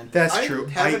decade, man. That's I true.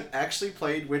 haven't actually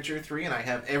played Witcher 3, and I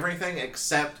have everything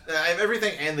except I have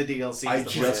everything and the DLC.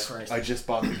 Christ. I just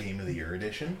bought the Game of the Year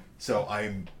edition, so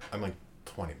I'm like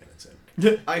 20 minutes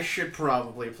in. I should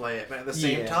probably play it, but at the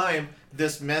same Yeah. time,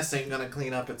 this mess ain't gonna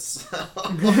clean up itself.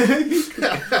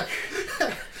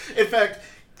 In fact,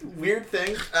 weird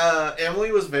thing,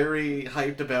 Emily was very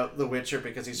hyped about The Witcher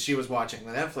because she was watching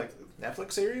the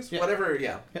Netflix series? Yeah. Whatever,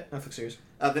 yeah. Yeah, Netflix series.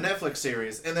 The Netflix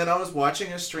series. And then I was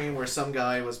watching a stream where some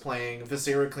guy was playing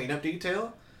Visera Cleanup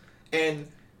Detail, and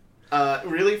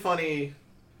really funny...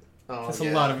 Oh, That's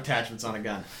yeah. a lot of attachments on a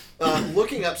gun.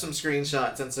 Looking up some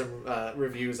screenshots and some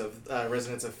reviews of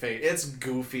Resonance of Fate, it's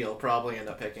goofy. I'll probably end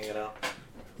up picking it up.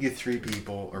 You get 3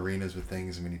 people, arenas with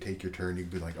things, and when you take your turn, you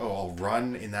can be like, oh, I'll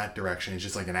run in that direction. It's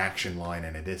just like an action line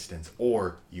and a distance.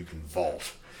 Or you can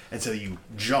vault. And so you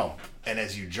jump, and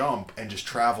as you jump and just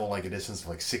travel like a distance of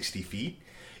like 60 feet,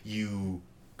 you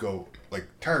go like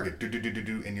target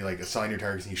do, and you like assign your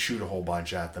targets and you shoot a whole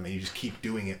bunch at them, and you just keep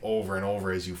doing it over and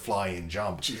over as you fly and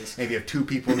jump. Jesus. Maybe you have 2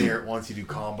 people near at once, you do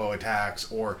combo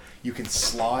attacks, or you can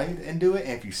slide and do it,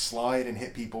 and if you slide and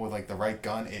hit people with like the right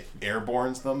gun, it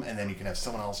airbornes them, and then you can have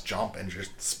someone else jump and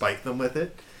just spike them with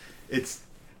it. It's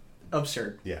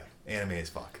Absurd. yeah, anime as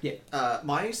fuck. Yeah.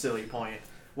 My silly point.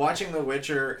 Watching The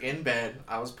Witcher in bed,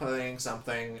 I was playing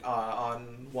something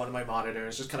on one of my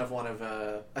monitors, just kind of one of,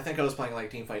 I think I was playing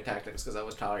like Teamfight Tactics because I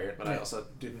was tired, but I also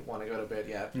didn't want to go to bed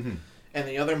yet. Mm-hmm. And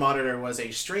the other monitor was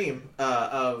a stream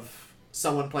of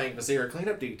someone playing Vizier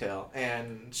Cleanup Detail,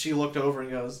 and she looked over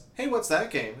and goes, "Hey, what's that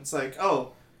game?" It's like,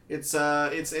 "Oh, it's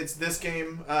this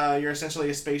game. You're essentially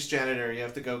a space janitor. You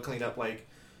have to go clean up like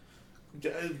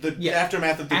the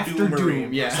aftermath of the After Doom Marine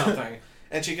Doom, yeah. or something."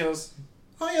 And she goes,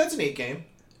 "Oh yeah, that's a neat game."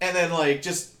 And then, like,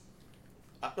 just,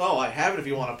 "Oh, I have it if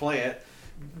you want to play it."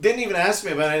 Didn't even ask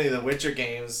me about any of the Witcher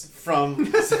games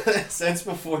from since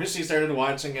before she started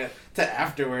watching it to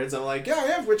afterwards. I'm like, "Yeah, I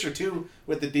have Witcher 2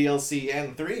 with the DLC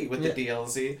and 3 with the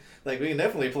DLC. Like, we can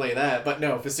definitely play that." But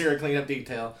no, Vizier Cleanup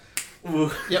Detail.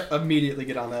 Ooh. Yep, immediately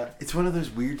get on that. It's one of those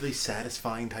weirdly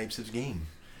satisfying types of game.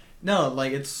 No,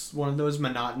 like, it's one of those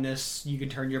monotonous, you can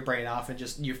turn your brain off and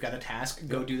just, you've got a task,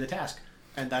 go do the task.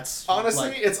 And that's Honestly,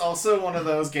 like, it's also one of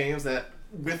those games that,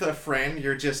 with a friend,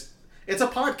 it's a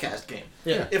podcast game.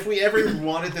 Yeah. If we ever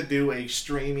wanted to do a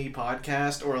streamy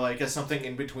podcast or like a something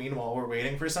in between while we're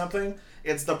waiting for something,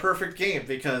 it's the perfect game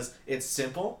because it's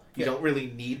simple. You don't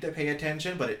really need to pay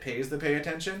attention, but it pays to pay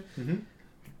attention. Mm-hmm.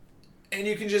 And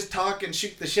you can just talk and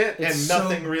shoot the shit, It's and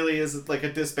nothing really is like a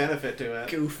disbenefit to it.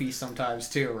 goofy sometimes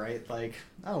too, right? Like,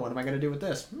 oh, what am I going to do with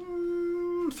this?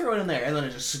 Throw it in there. And then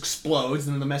it just explodes,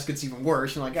 and then the mess gets even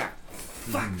worse. You're like,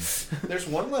 fuck. There's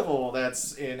one level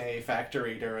that's in a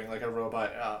factory during like a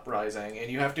robot uprising,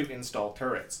 and you have to install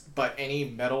turrets. But any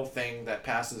metal thing that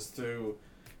passes through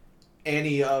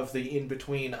any of the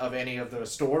in-between of any of the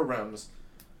storerooms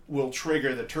will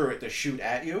trigger the turret to shoot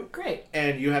at you. Great.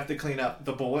 And you have to clean up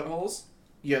the bullet holes.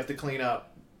 You have to clean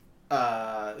up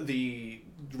the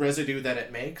residue that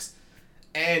it makes.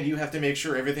 And you have to make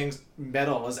sure everything's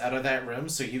metal is out of that room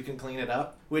so you can clean it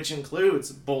up, which includes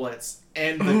bullets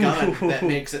and the gun that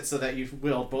makes it so that you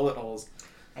wield bullet holes.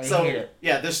 I hate it.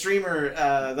 Yeah, the streamer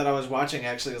that I was watching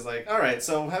actually was like, "All right,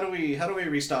 so how do we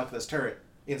restock this turret?"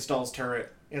 Installs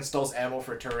ammo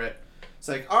for turret. It's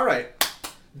like, "All right,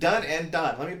 done and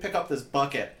done. Let me pick up this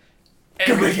bucket."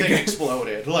 Everything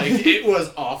exploded. Like, it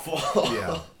was awful.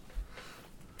 Yeah.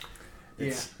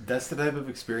 That's the type of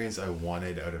experience I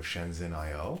wanted out of Shenzhen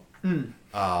IO. Then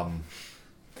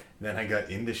I got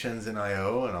into Shenzhen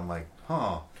IO, and I'm like,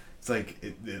 huh. It's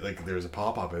like, like there's a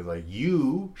pop-up. It's like,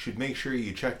 you should make sure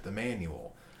you check the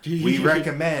manual. We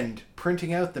recommend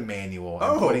printing out the manual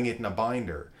and putting it in a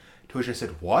binder. To which I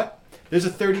said, what? There's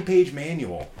a 30-page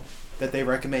manual that they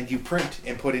recommend you print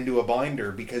and put into a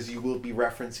binder because you will be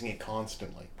referencing it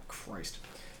constantly. Christ.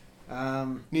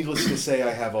 Needless to say,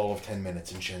 I have all of 10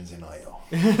 minutes in Shenzhen IO.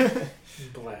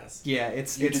 Blast. Yeah,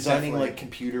 it's You're designing definitely-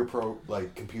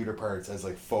 like computer parts as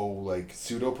like faux like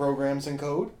pseudo programs in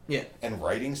code. Yeah. And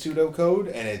writing pseudo code,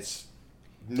 and it's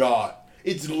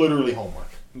literally homework.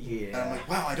 Yeah. And I'm like,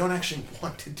 wow, I don't actually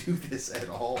want to do this at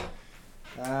all.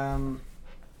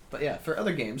 But yeah, for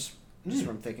other games, just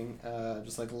what I'm thinking,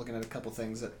 just like looking at a couple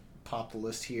things that pop the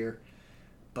list here.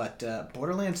 But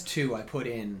Borderlands 2, I put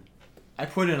in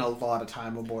a lot of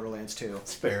time with Borderlands 2.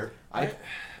 It's fair. I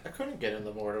couldn't get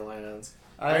into Borderlands.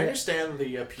 I understand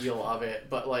the appeal of it,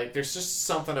 but like, there's just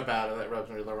something about it that rubs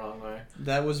me the wrong way.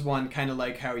 That was one kind of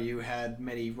like how you had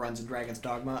many runs in Dragon's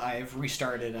Dogma. I have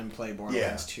restarted and played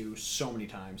Borderlands 2 so many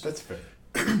times. That's fair.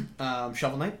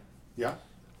 Shovel Knight. Yeah.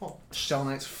 Shovel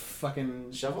Knight's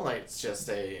fucking. Shovel Knight's just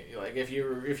if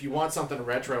you want something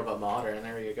retro but modern,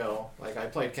 there you go. Like, I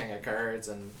played King of Cards,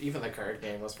 and even the card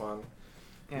game was fun.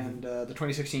 And the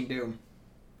 2016 Doom.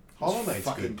 Hollow Knight's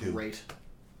fucking good too. great.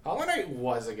 Hollow Knight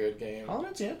was a good game. Hollow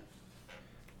Knight's, yeah.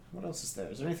 What else is there?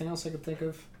 Is there anything else I could think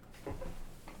of?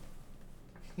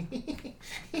 The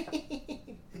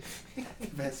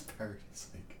best part is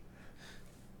like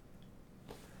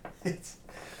it's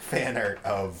fan art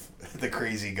of the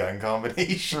crazy gun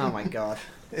combination. Oh my god.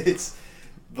 It's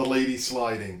the lady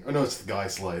sliding. Oh no, it's the guy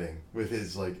sliding with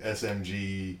his like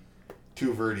SMG,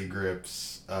 2 verti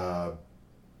grips,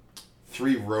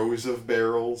 3 rows of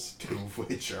barrels, 2 of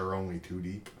which are only 2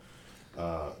 deep,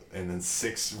 and then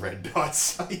 6 red dot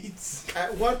sights.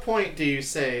 At what point do you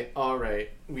say, "All right,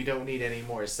 we don't need any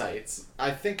more sights"?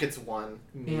 I think it's 1,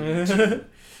 maybe 2.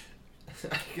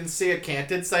 I can see a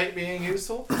canted sight being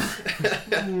useful.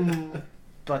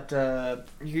 But But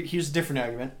here's a different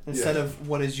argument. Instead Yeah. of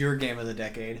what is your game of the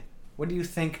decade, what do you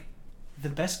think the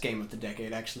best game of the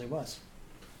decade actually was?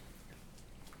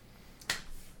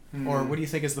 Or what do you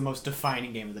think is the most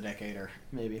defining game of the decade, or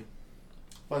maybe?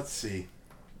 Let's see.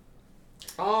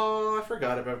 Oh, I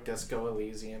forgot about Disco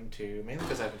Elysium too, mainly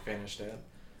because I haven't finished it.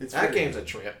 That Very game's good. a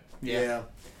trip. Yeah.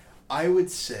 I would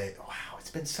say, wow,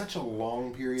 it's been such a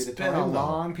long period of time. It's been a though.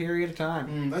 long period of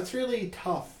time. That's really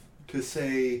tough to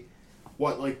say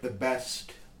what, like, the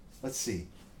best... Let's see.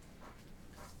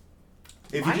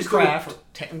 If you just go Minecraft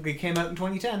technically came out in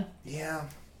 2010. Yeah.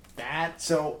 That's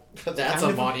So, That's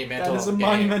a monumental. That is a game.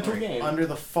 monumental Like, game. under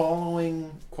the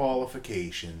following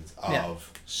qualifications of Yeah.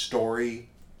 story,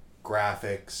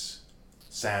 graphics,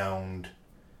 sound,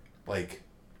 like,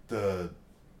 the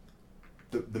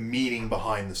meaning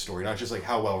behind the story, not just like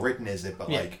how well written is it, but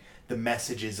Yeah. like the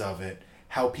messages of it,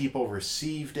 how people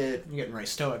received it, You're getting very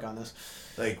stoic on this.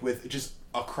 like with just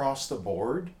across the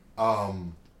board.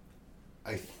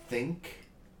 I think,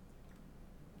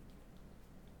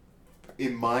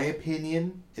 in my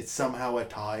opinion, it's somehow a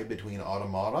tie between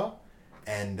Automata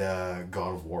and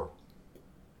God of War.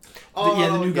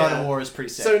 The new God yeah. of War is pretty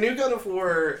sick. So New God of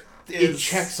War It is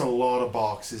checks a lot of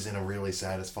boxes in a really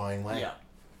satisfying way. yeah.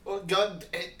 Well,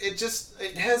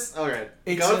 it has alright.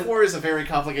 It's God of a- War is a very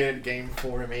complicated game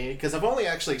for me because I've only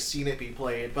actually seen it be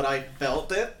played, but I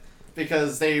felt it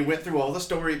because they went through all the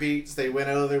story beats. They went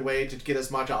out of their way to get as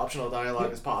much optional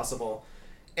dialogue as possible,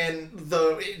 and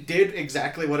it did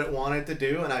exactly what it wanted to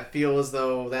do. And I feel as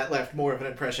though that left more of an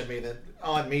impression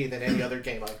on me than any other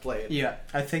game I've played. Yeah,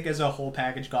 I think as a whole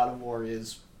package, God of War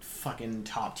is fucking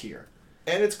top tier.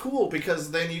 And it's cool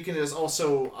because then you can just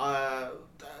also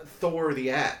Thor the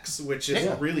Axe, which is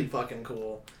Yeah. really fucking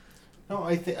cool. No,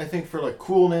 I think for like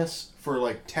coolness, for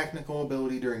like technical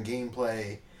ability during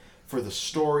gameplay, for the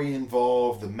story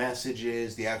involved, the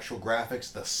messages, the actual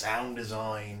graphics, the sound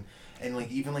design, and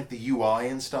like even like the UI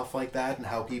and stuff like that, and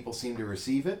how people seem to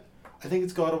receive it, I think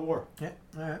it's God of War. Yeah,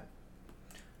 alright.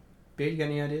 Beard, you got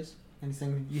any ideas?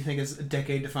 Anything you think is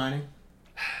decade defining?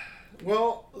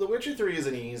 Well, The Witcher 3 is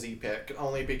an easy pick,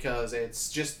 only because it's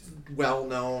just well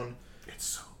known. It's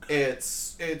so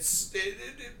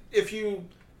If you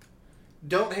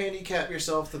don't handicap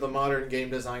yourself to the modern game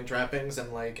design trappings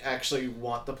and like actually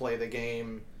want to play the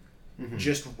game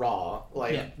just raw,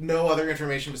 like Yeah. no other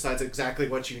information besides exactly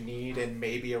what you need and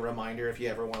maybe a reminder if you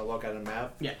ever want to look at a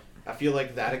map. Yeah. I feel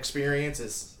like that experience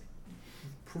is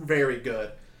very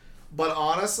good. But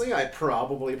honestly, I'd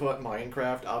probably put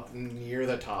Minecraft up near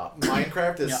the top.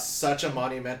 Minecraft is Yeah. such a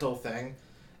monumental thing.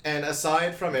 And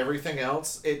aside from everything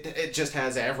else, it just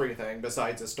has everything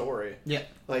besides a story. Yeah.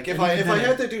 Like if And I even then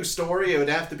had to do story, it would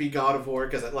have to be God of War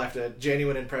because it left a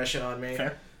genuine impression on me.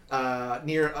 Fair.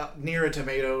 Near a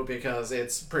Tomato because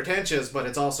it's pretentious, but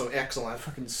it's also excellent.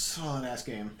 Fucking solid ass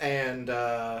game. And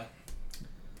I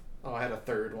had a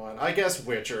third one. I guess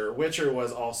Witcher. Witcher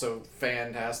was also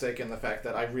fantastic in the fact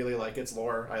that I really like its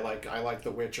lore. I like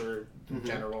The Witcher in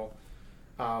general.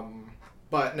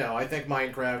 But no, I think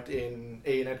Minecraft in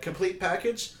a complete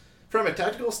package from a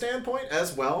technical standpoint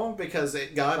as well, because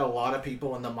it got a lot of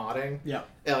people in the modding. Yeah.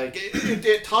 Like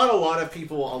it taught a lot of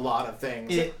people a lot of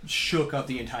things. It shook up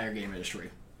the entire game industry.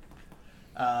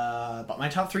 But my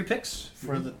top three picks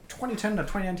for the 2010 to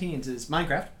 2019s is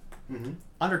Minecraft,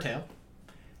 Undertale,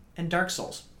 and Dark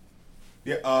Souls.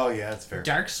 Yeah. Oh, yeah, that's fair.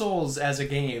 Dark Souls as a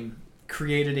game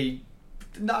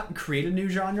not created a new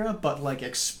genre, but like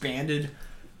expanded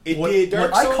It what, did.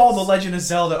 what Dark I call the Souls- Legend of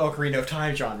Zelda Ocarina of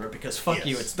Time genre, because fuck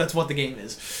you, Yes. that's what the game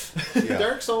is. Yeah.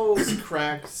 Dark Souls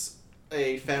cracks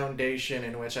a foundation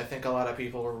in which I think a lot of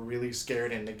people were really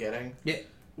scared into getting. Yeah.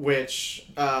 Which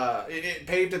it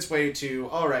paved its way to,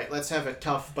 all right, let's have a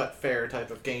tough but fair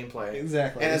type of gameplay.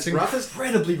 Exactly. And it's as rough as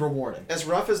incredibly rewarding. as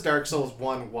rough as Dark Souls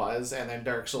 1 was, and then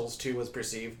Dark Souls 2 was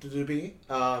perceived to be,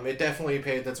 it definitely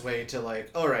paved its way to like,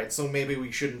 all right, so maybe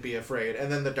we shouldn't be afraid.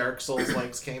 And then the Dark Souls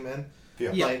likes came in.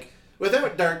 Yeah. Yeah. Like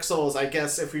without Dark Souls, I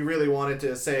guess if we really wanted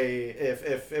to say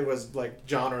if it was like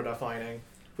genre defining,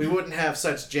 we wouldn't have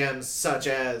such gems such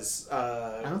as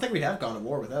I don't think we'd have God of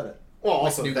War without it. well, Like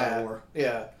also new God of that. War.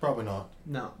 Yeah. Probably not.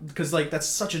 No, because like that's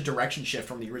such a direction shift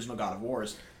from the original God of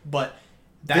Wars. But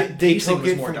They, that they pacing took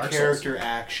was it more from Dark character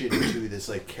action to this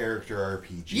like character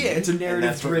RPG. Yeah, it's a And narrative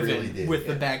that's what driven really did, with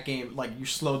the yeah. back game. Like you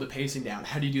slow the pacing down.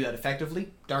 How do you do that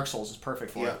effectively? Dark Souls is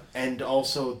perfect for Yeah, it. and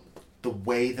also the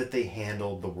way that they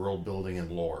handled the world building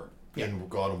and lore in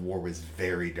God of War was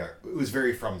very dark. It was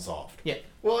very FromSoft. Yeah,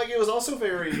 Well, like it was also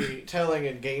very telling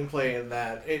in gameplay in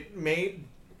that it made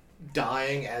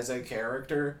dying as a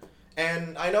character,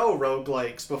 and I know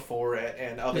roguelikes before it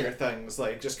and other Yeah. things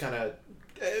like just kind of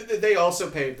They also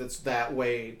paved that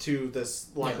way to this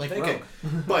line of thinking.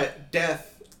 But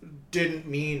death didn't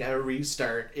mean a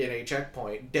restart in a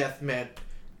checkpoint. Death meant,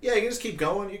 yeah, you can just keep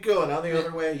going. You go another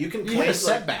other way. You can claim a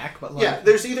setback, but like... Yeah,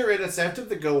 there's either an incentive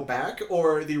to go back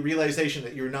or the realization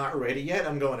that you're not ready yet.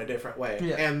 I'm going a different way.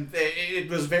 Yeah. And it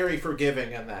was very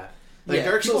forgiving in that. Like,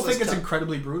 Dark Souls, people think it's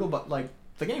incredibly brutal, but like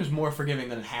the game's more forgiving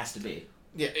than it has to be.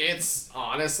 Yeah, it's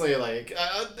honestly like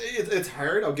it's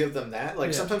hard. I'll give them that.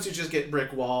 Like sometimes you just get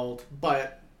brick walled,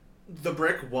 but the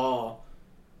brick wall,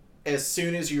 as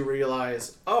soon as you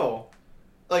realize, oh,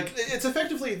 like it's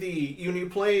effectively when you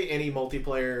play any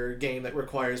multiplayer game that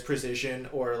requires precision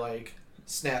or like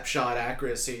snapshot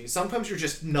accuracy. Sometimes you're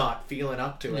just not feeling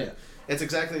up to it. Yeah. It's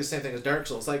exactly the same thing as Dark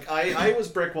Souls. Like I was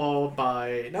brick walled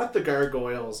by not the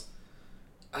gargoyles.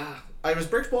 I was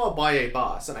brick walled by a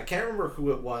boss, and I can't remember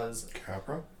who it was.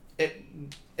 Capra? It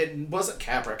wasn't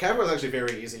Capra. Capra was actually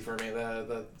very easy for me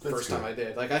the first time I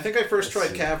did. Like, I think I first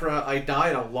tried Capra. I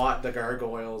died a lot to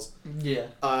gargoyles. Yeah.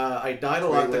 I died a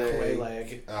lot to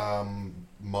Quelaag.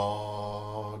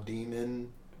 Maw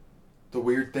Demon. The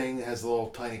weird thing that has a little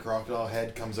tiny crocodile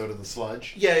head, comes out of the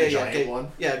sludge. Yeah. Giant one.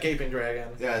 Yeah, Gaping Dragon.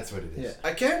 Yeah, that's what it is. Yeah.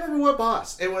 I can't remember what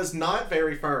boss. It was not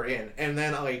very far in. And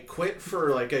then I quit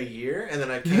for like a year, and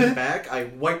then I came back. I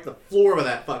wiped the floor with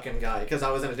that fucking guy because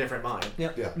I was in a different mind.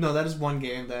 Yeah. No, that is one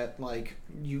game that like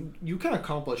you can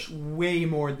accomplish way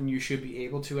more than you should be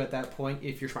able to at that point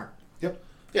if you're smart. Yep.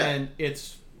 Yeah. And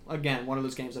it's, again, one of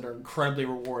those games that are incredibly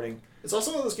rewarding. It's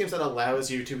also one of those games that allows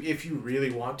you to, if you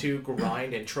really want to,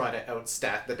 grind and try to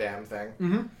outstat the damn thing.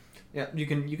 Mm-hmm. Yeah, you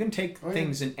can take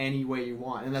things in any way you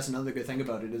want, and that's another good thing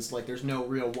about it, is like there's no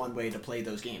real one way to play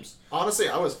those games. Honestly,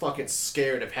 I was fucking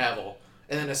scared of Havel.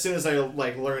 And then as soon as I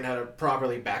like learned how to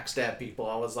properly backstab people,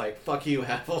 I was like, fuck you,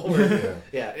 Havel.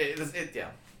 Yeah.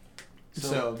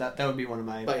 So that would be one of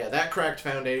my... But yeah, that cracked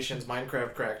foundations,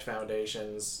 Minecraft cracked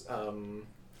foundations,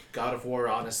 God of War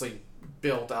honestly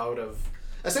built out of...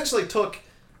 Essentially took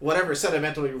whatever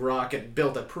sedimentary rock and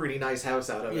built a pretty nice house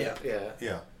out of it.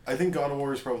 Yeah. I think God of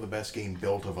War is probably the best game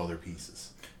built of other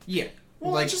pieces. Yeah.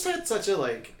 Well, it just had such a,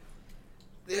 like...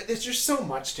 There's just so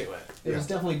much to it. It was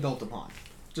definitely built upon.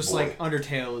 Just like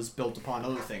Undertale is built upon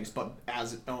other things, but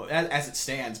as it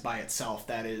stands by itself,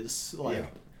 that is, like... Yeah.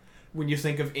 When you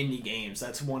think of indie games,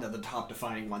 that's one of the top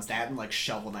defining ones. That and like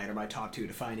Shovel Knight are my top two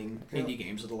defining indie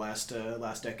games of the last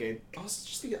decade. Also,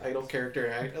 just the idle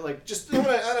character, like just I'm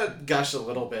gonna gush a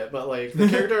little bit, but like the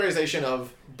characterization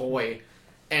of Boy,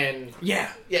 and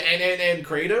and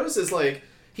Kratos is like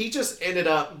he just ended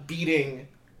up beating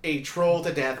a troll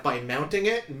to death by mounting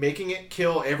it, making it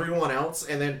kill everyone else,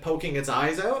 and then poking its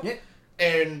eyes out. Yeah.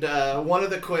 And one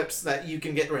of the quips that you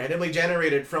can get randomly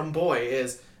generated from Boy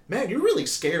is, man, you're really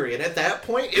scary. And at that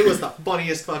point, it was the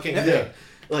funniest fucking thing.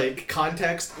 Like,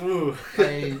 context, ooh.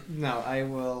 I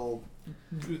will...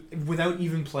 Without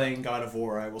even playing God of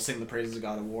War, I will sing the praises of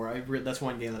God of War. That's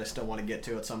one game that I still want to get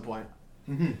to at some point.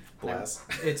 Mm-hmm. Bless.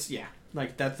 It's,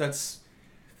 like, that's...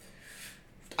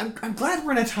 I'm glad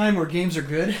we're in a time where games are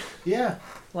good. Yeah.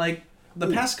 Like, the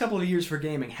past couple of years for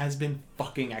gaming has been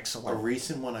fucking excellent. A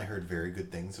recent one I heard very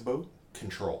good things about,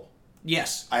 Control.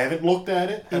 Yes. I haven't looked at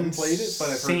it, haven't played it, but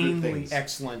I've heard good things. Insanely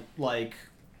excellent, like,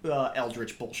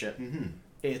 Eldritch bullshit. Mm-hmm.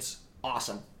 It's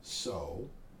awesome. So,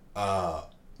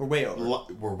 we're way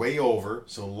over. We're way over,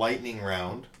 so lightning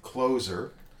round,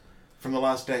 closer. From the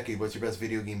last decade, what's your best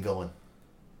video game villain?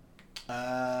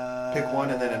 Pick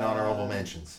one and then an honorable mentions.